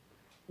he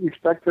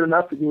respected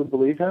enough that you would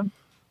believe him?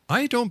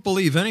 I don't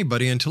believe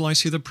anybody until I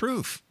see the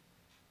proof.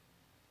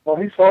 Well,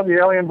 he saw the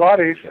alien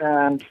bodies,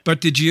 and...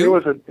 But did you?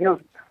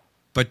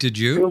 But did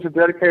you? He was a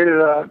dedicated...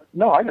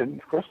 no, I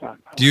didn't. Of course not.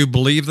 Do you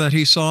believe that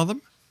he saw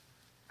them?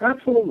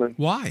 Absolutely.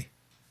 Why?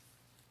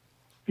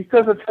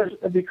 Because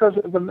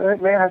the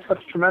man has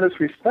such tremendous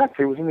respect.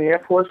 He was in the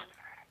Air Force.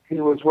 He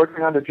was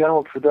working under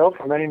General Trudeau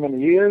for many,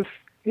 many years.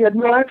 He had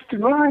no extra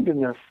grind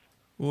in this.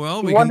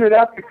 Well, he wandered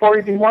out before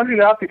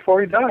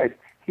he died.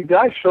 He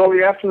died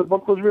shortly after the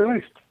book was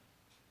released.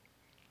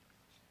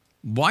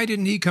 Why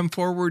didn't he come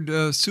forward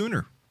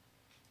sooner?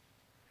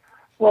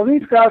 Well,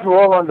 these guys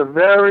were all under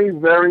very,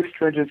 very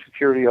stringent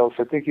security oaths.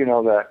 I think you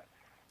know that.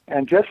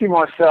 And Jesse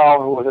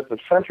Marcel, who was at the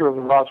center of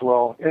the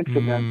Roswell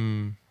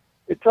incident,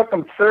 it took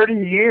him 30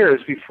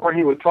 years before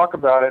he would talk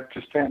about it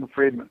to Stanton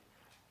Friedman.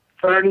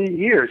 30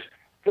 years.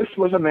 This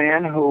was a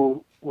man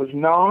who was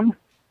known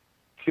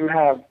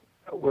to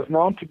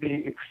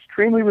be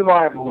extremely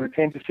reliable when it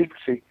came to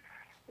secrecy.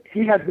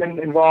 He had been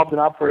involved in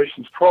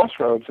Operations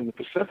Crossroads in the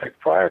Pacific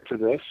prior to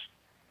this,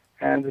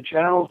 and the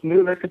generals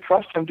knew they could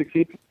trust him to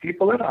keep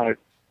people in on it.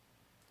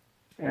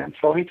 And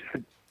so he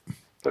did.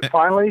 But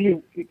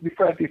finally,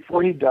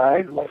 before he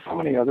died, like so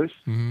many others,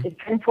 he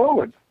came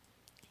forward.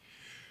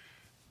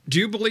 Do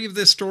you believe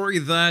this story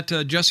that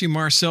Jesse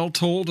Marcel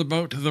told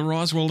about the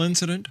Roswell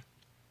incident?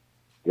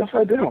 Yes,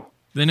 I do.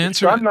 Then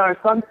answer.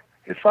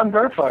 His son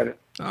verified it.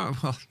 Oh,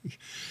 well,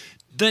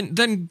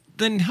 then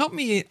help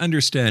me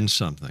understand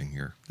something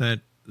here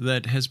that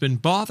has been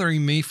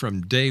bothering me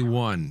from day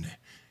one.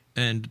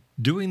 And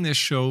doing this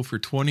show for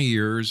 20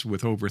 years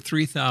with over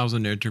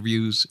 3,000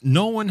 interviews,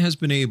 no one has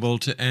been able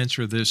to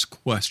answer this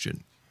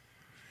question.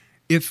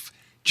 If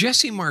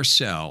Jesse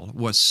Marcel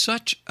was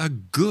such a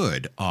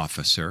good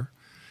officer,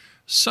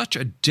 such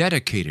a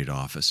dedicated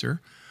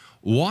officer,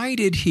 why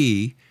did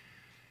he,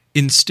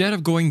 instead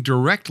of going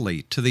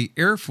directly to the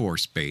Air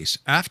Force Base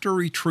after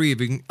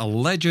retrieving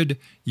alleged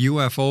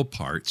UFO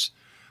parts,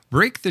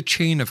 break the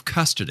chain of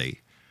custody,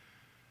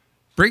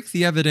 break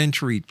the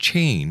evidentiary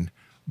chain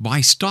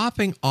by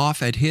stopping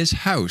off at his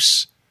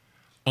house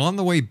on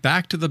the way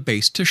back to the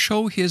base to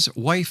show his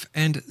wife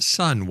and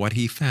son what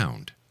he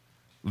found?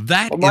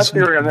 My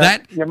theory on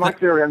that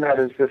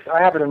is this.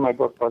 I have it in my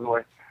book, by the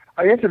way.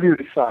 I interviewed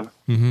his son,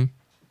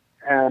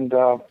 and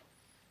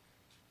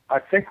I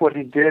think what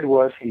he did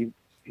was he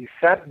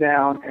sat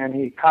down and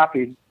he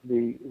copied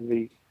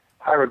the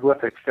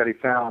hieroglyphics that he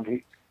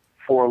found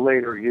for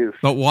later use.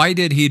 But why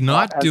did he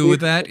not do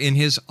that in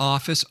his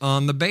office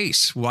on the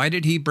base? Why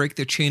did he break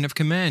the chain of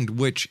command,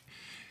 which,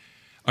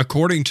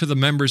 according to the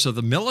members of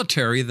the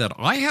military that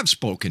I have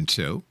spoken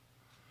to,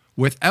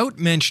 without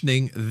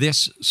mentioning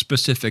this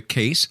specific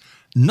case,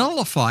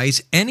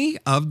 nullifies any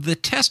of the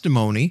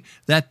testimony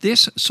that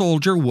this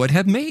soldier would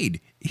have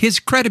made? His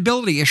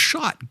credibility is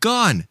shot,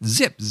 gone,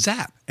 zip,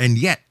 zap. And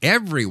yet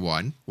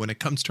everyone, when it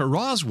comes to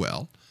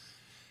Roswell,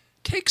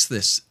 takes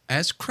this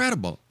as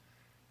credible,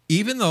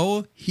 even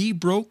though he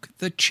broke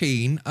the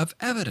chain of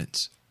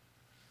evidence.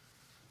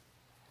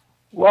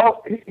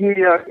 Well,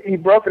 he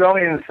broke it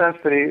only in the sense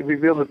that he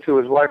revealed it to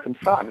his wife and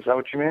son. Is that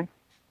what you mean?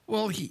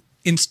 Well,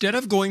 instead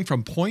of going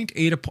from point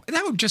A to point,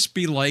 that would just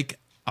be like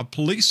a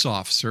police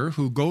officer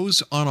who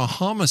goes on a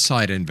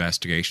homicide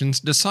investigation,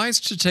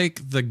 decides to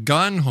take the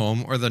gun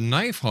home or the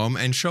knife home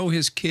and show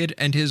his kid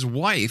and his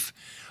wife,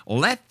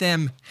 let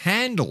them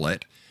handle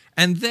it,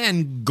 and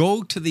then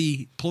go to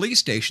the police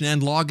station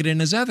and log it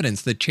in as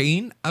evidence. The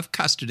chain of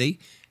custody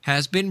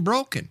has been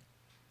broken.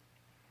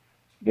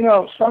 You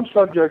know, some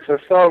subjects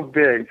are so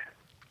big.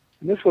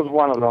 This was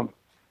one of them.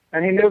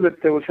 And he knew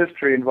that there was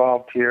history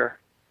involved here.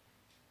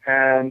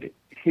 And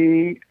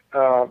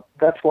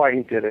that's why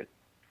he did it.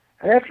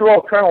 And after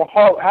all, Colonel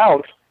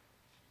House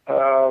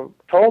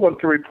told him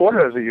to report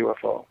it as a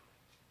UFO.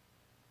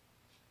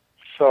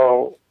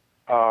 So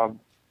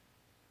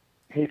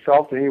he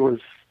felt that he was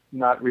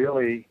not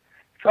really,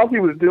 felt he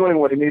was doing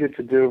what he needed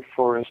to do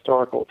for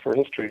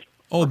history.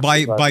 Oh,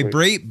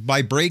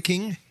 by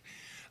breaking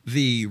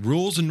the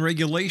rules and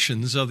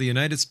regulations of the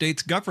United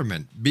States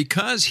government,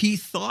 because he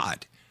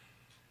thought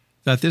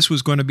that this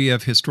was going to be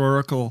of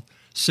historical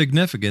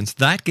significance.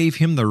 That gave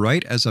him the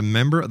right as a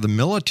member of the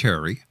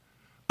military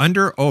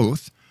under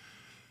oath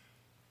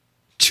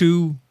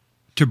to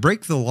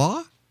break the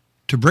law,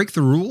 to break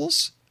the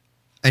rules,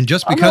 and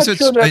just because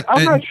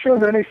I'm not sure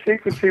that any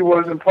secrecy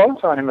was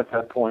imposed on him at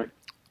that point.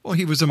 Well,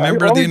 he was a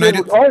member of the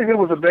United... All he did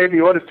was obey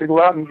the orders to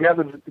go out and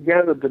gather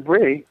the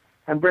debris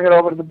and bring it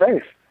over to the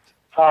base.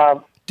 I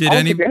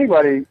don't think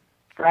anybody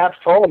perhaps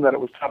told him that it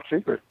was top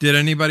secret. Did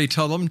anybody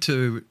tell them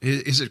to...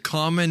 Is it a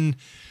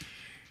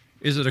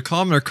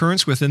common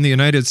occurrence within the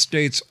United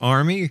States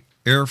Army,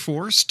 Air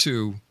Force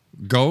to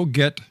go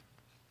get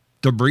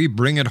debris,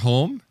 bring it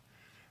home,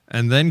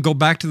 and then go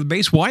back to the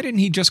base? Why didn't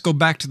he just go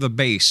back to the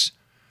base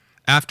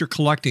after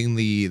collecting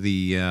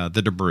the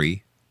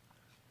debris?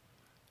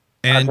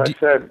 And as I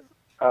said,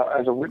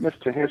 as a witness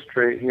to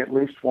history, he at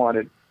least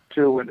wanted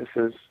two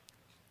witnesses.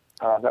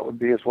 That would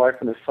be his wife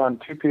and his son,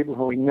 two people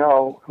who he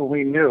knew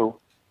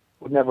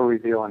would never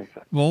reveal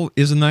anything. Well,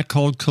 isn't that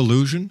called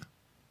collusion?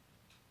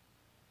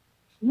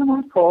 You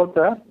might call it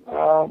that.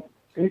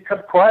 He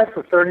kept quiet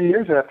for 30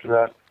 years after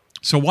that.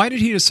 So why did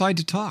he decide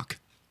to talk?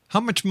 How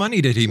much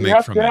money did he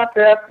make from it?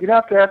 You'd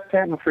have to ask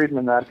Stanton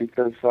Friedman that,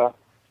 because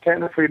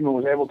Stanton Friedman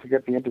was able to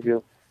get the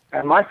interview.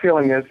 And my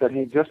feeling is that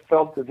he just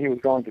felt that he was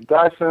going to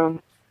die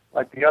soon,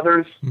 like the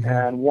others,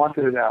 and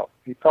wanted it out.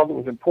 He felt it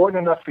was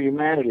important enough for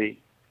humanity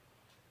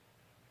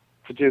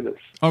to do this.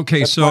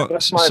 Okay,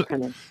 that's my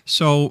opinion.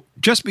 So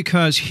just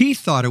because he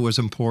thought it was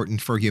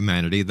important for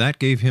humanity, that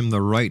gave him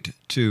the right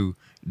to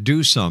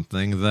do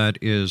something that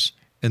is,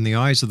 in the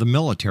eyes of the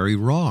military,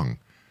 wrong.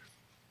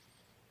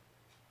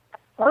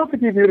 I don't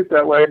think he viewed it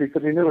that way,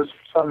 because he knew his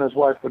son and his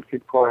wife would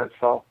keep quiet,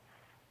 so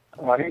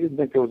he didn't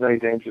think there was any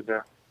danger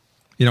there.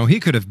 You know, he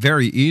could have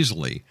very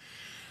easily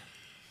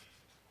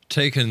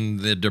taken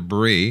the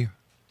debris,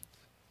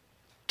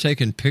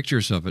 taken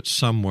pictures of it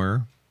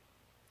somewhere.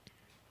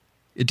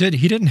 He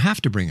didn't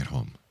have to bring it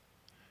home.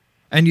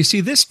 And you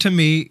see, this to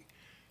me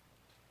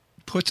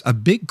puts a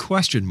big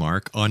question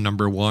mark on,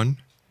 number one,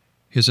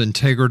 his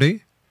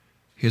integrity,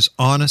 his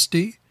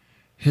honesty,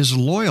 his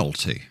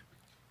loyalty.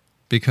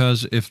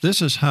 Because if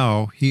this is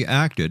how he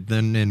acted,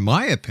 then in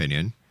my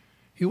opinion,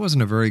 he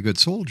wasn't a very good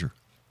soldier.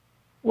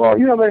 Well,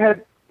 you know, he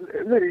had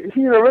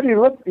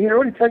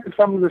already taken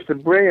some of this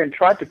debris and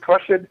tried to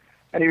crush it,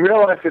 and he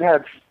realized it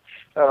had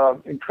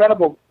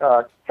incredible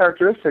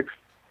characteristics.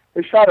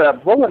 They shot a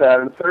bullet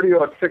at it, a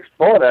 .30-06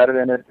 bullet at it,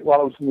 and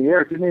while it was in the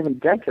air, it didn't even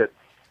dent it.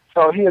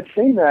 So he had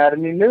seen that,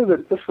 and he knew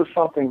that this was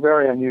something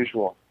very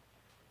unusual.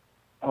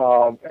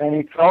 And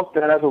he felt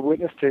that as a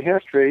witness to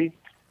history,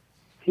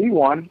 he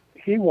wanted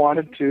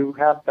to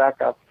have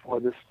backup for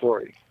this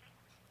story.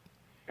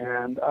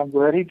 And I'm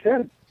glad he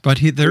did. But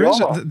there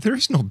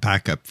is no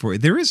backup for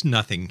it. There is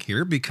nothing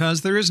here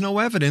because there is no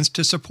evidence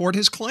to support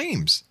his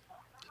claims.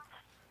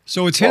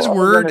 So it's his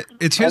word.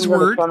 It's his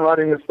word. Son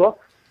writing his book.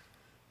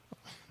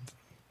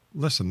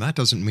 Listen, that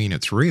doesn't mean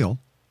it's real.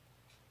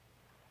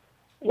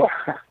 Well,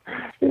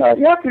 you know,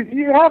 you have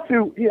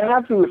to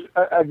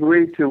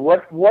agree to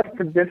what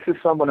convinces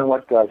someone and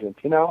what doesn't.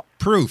 You know,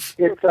 proof.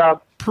 It's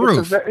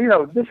proof. You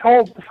know, this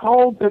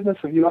whole business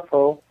of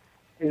UFO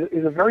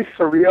is a very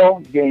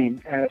surreal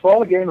game, and it's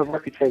all a game of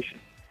reputation.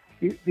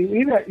 You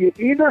either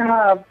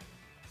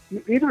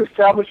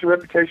establish a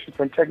reputation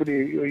for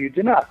integrity or you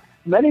do not.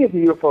 Many of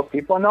the UFO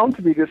people are known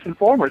to be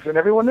disinformers, and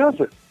everyone knows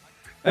it.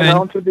 They're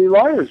known to be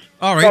liars.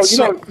 All right,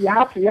 so you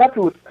have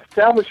to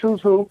establish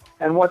who's who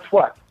and what's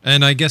what.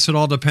 And I guess it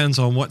all depends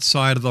on what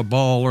side of the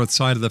ball or the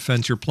side of the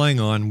fence you're playing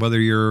on, whether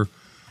you're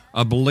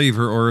a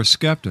believer or a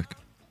skeptic.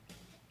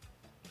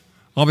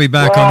 I'll be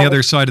back on the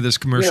other side of this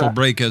commercial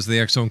break as the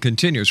X Zone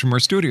continues from our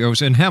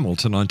studios in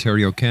Hamilton,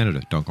 Ontario,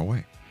 Canada. Don't go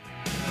away.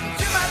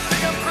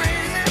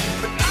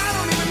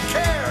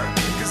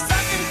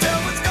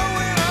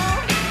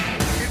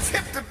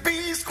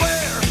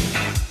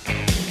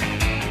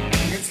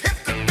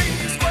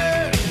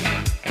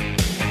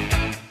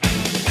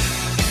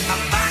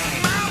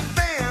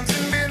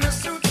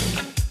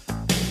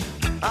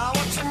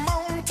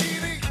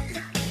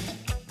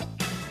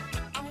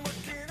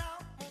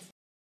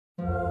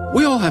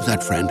 have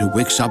that friend who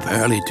wakes up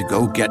early to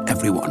go get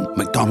everyone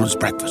McDonald's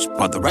breakfast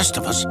while the rest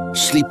of us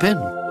sleep in.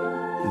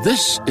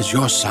 This is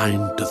your sign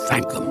to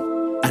thank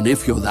them. And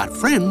if you're that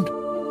friend,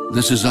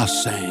 this is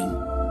us saying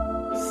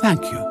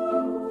thank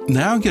you.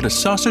 Now get a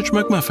sausage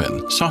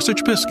McMuffin,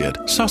 sausage biscuit,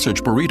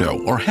 sausage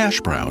burrito, or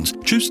hash browns.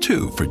 Choose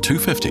 2 for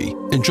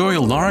 $2.50. Enjoy a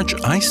large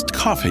iced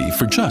coffee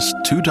for just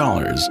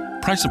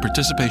 $2. Price and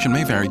participation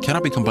may vary.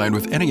 Cannot be combined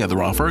with any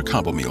other offer or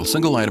combo meal.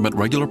 Single item at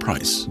regular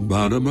price.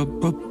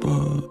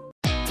 Ba-da-ba-ba-ba.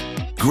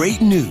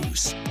 Great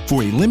news!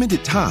 For a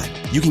limited time,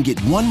 you can get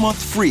 1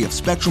 month free of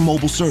Spectrum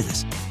Mobile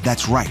service.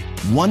 That's right,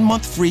 1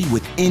 month free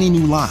with any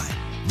new line.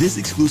 This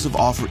exclusive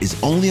offer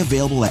is only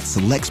available at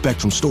select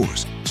Spectrum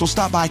stores, so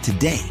stop by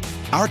today.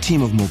 Our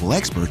team of mobile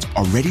experts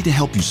are ready to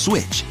help you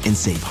switch and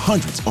save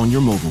hundreds on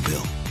your mobile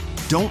bill.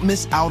 Don't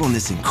miss out on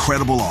this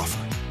incredible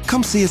offer.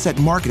 Come see us at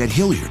Market at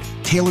Hilliard,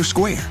 Taylor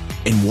Square,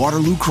 and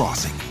Waterloo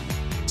Crossing.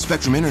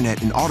 Spectrum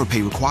Internet and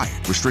autopay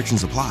required.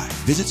 Restrictions apply.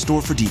 Visit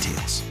store for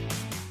details.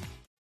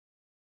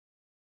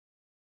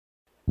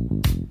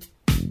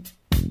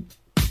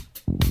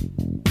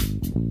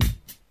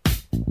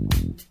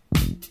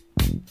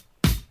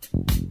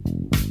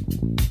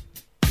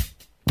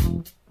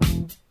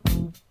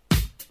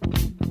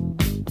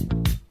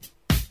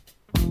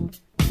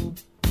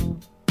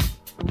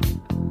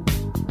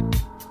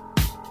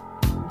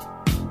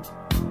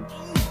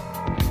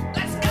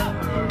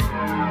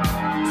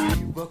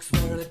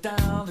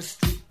 Down the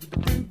street with the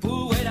brim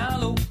pulled way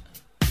down low.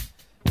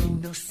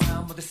 Ain't no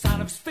sound but the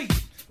sound of his feet.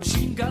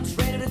 Machine guns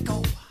ready to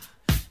go.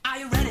 Are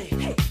you ready?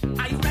 Hey,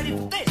 are you ready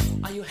for this?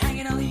 Are you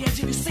hanging on the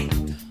edge of your seat?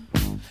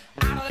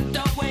 Out of the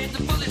doorway,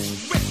 the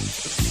bullets rip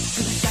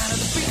to the sound of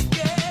the beat.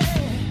 Yeah.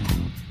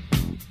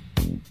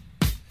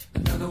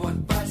 Another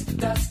one bites the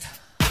dust.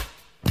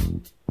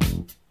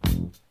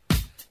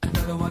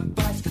 Another one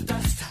bites the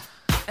dust.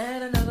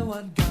 And another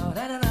one gone.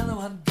 And another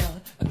one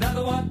gone.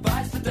 Another one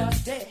bites the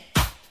dust. Yeah.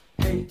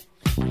 Hey,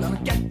 I'm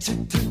gonna get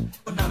you too.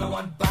 Another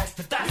one bites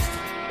the dust.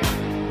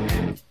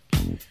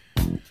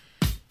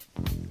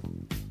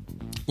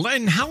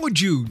 Len, how would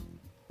you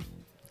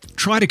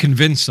try to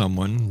convince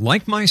someone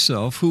like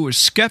myself who is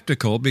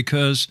skeptical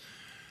because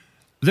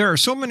there are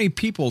so many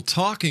people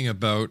talking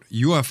about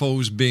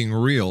UFOs being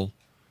real,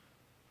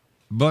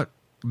 but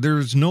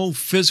there's no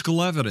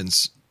physical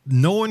evidence?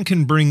 No one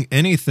can bring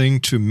anything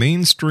to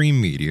mainstream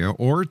media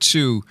or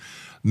to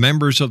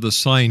members of the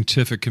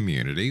scientific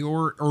community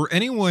or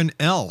anyone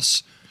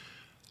else.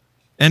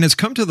 And it's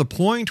come to the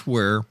point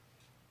where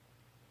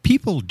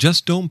people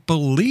just don't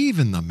believe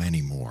in them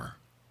anymore.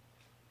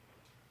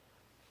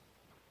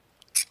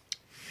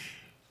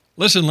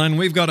 Listen, Len,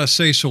 we've got to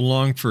say so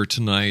long for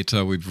tonight.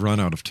 We've run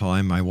out of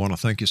time. I want to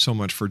thank you so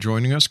much for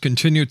joining us.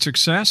 Continued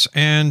success.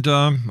 And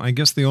I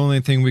guess the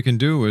only thing we can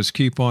do is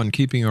keep on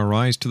keeping our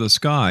eyes to the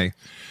sky.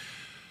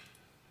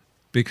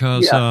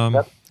 Because,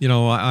 you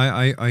know,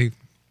 I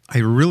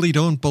really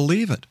don't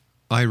believe it.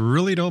 I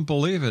really don't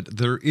believe it.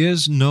 There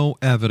is no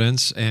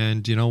evidence.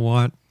 And you know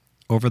what?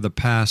 Over the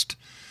past,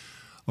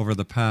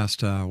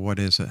 what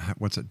is it?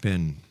 What's it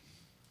been?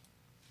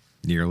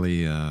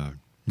 Nearly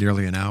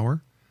an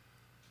hour?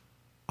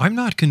 I'm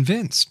not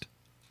convinced.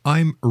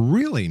 I'm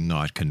really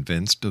not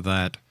convinced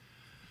that,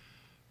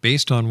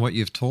 based on what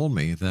you've told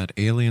me, that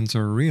aliens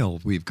are real.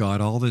 We've got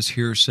all this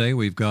hearsay.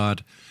 We've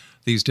got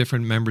these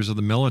different members of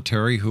the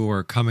military who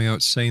are coming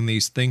out saying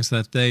these things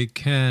that they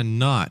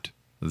cannot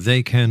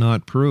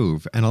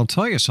prove. And I'll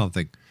tell you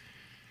something.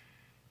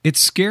 It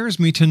scares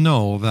me to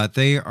know that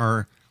they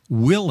are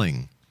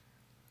willing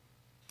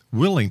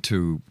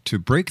to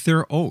break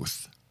their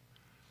oath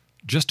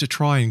just to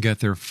try and get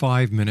their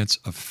 5 minutes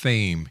of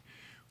fame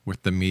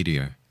with the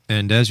media.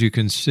 And as you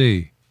can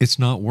see, it's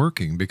not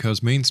working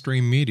because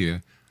mainstream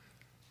media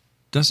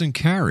doesn't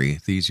carry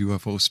these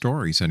UFO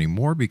stories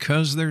anymore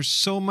because there's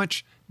so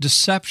much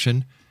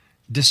deception,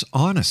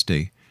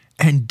 dishonesty,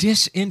 and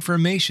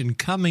disinformation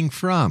coming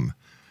from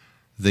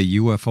the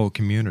UFO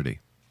community.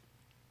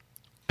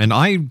 And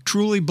I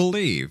truly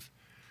believe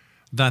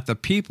that the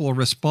people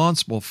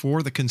responsible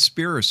for the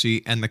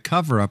conspiracy and the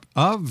cover-up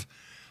of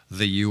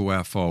the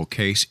UFO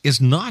case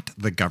is not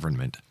the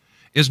government,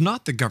 is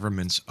not the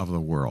governments of the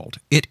world.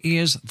 It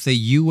is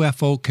the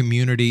UFO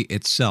community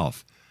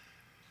itself.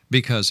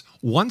 Because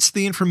once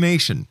the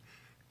information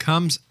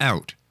comes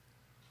out,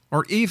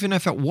 or even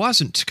if it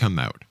wasn't to come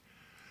out,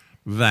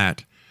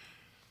 that,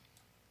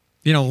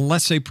 you know,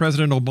 let's say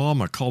President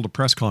Obama called a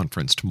press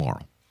conference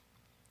tomorrow.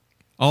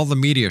 All the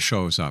media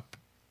shows up,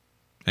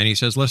 and he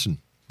says, listen,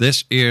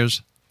 this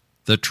is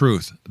the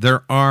truth.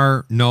 There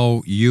are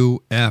no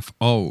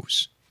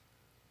UFOs.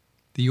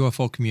 The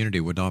UFO community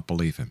would not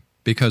believe him.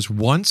 Because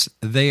once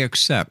they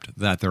accept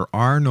that there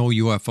are no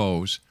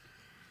UFOs,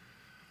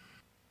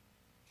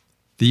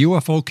 the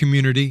UFO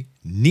community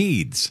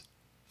needs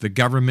the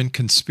government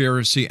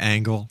conspiracy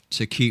angle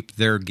to keep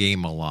their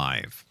game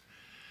alive.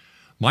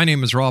 My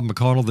name is Rob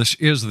McConnell. This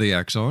is the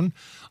X Zone.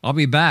 I'll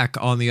be back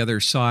on the other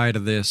side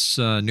of this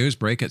news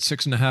break at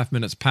 6.5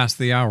 minutes past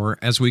the hour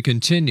as we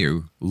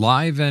continue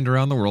live and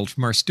around the world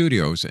from our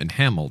studios in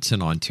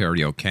Hamilton,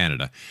 Ontario,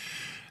 Canada.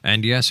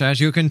 And yes, as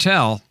you can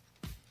tell,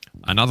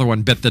 another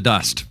one bit the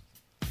dust.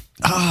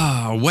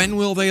 When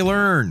will they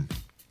learn?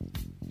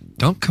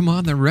 Don't come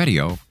on the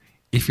radio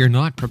if you're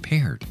not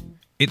prepared.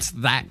 It's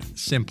that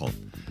simple.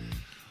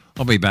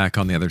 I'll be back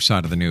on the other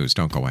side of the news.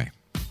 Don't go away.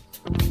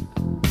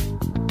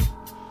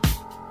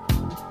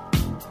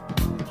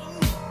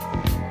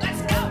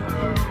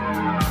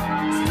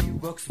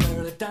 Walks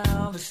further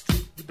down the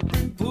street with the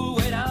brim pulled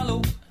way down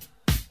low.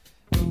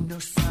 Ain't no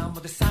sound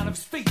but the sound of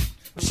his feet.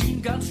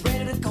 Machine guns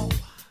ready to go.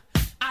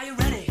 Are you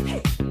ready?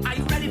 Hey, are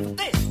you ready for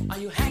this? Are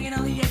you hanging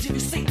on the edge of your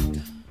seat?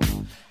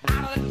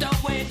 Out of the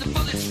doorway, the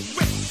bullets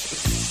rip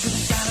to the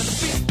sound of the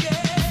beat.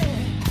 Yeah.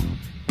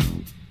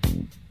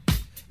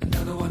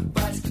 Another one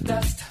bites the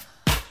dust.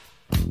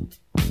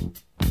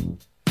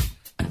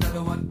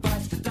 Another one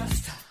bites the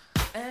dust.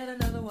 And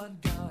another one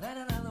gone. And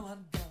another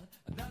one gone.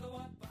 Another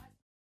one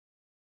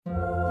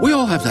bites. We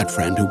all have that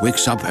friend who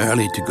wakes up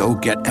early to go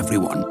get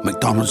everyone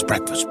McDonald's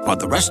breakfast, while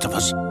the rest of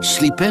us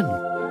sleep in.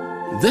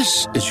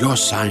 This is your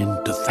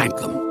sign to thank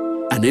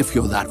them. And if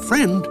you're that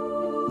friend,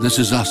 this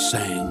is us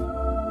saying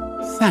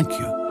thank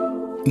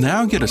you.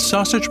 Now get a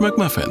sausage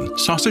McMuffin,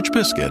 sausage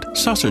biscuit,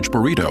 sausage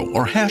burrito,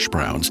 or hash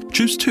browns.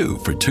 Choose 2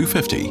 for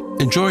 $2.50.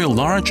 Enjoy a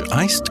large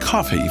iced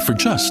coffee for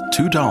just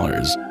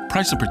 $2.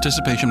 Price and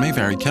participation may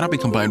vary. Cannot be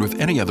combined with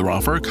any other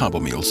offer or combo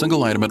meal.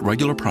 Single item at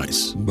regular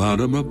price.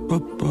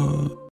 Ba-da-ba-ba-ba.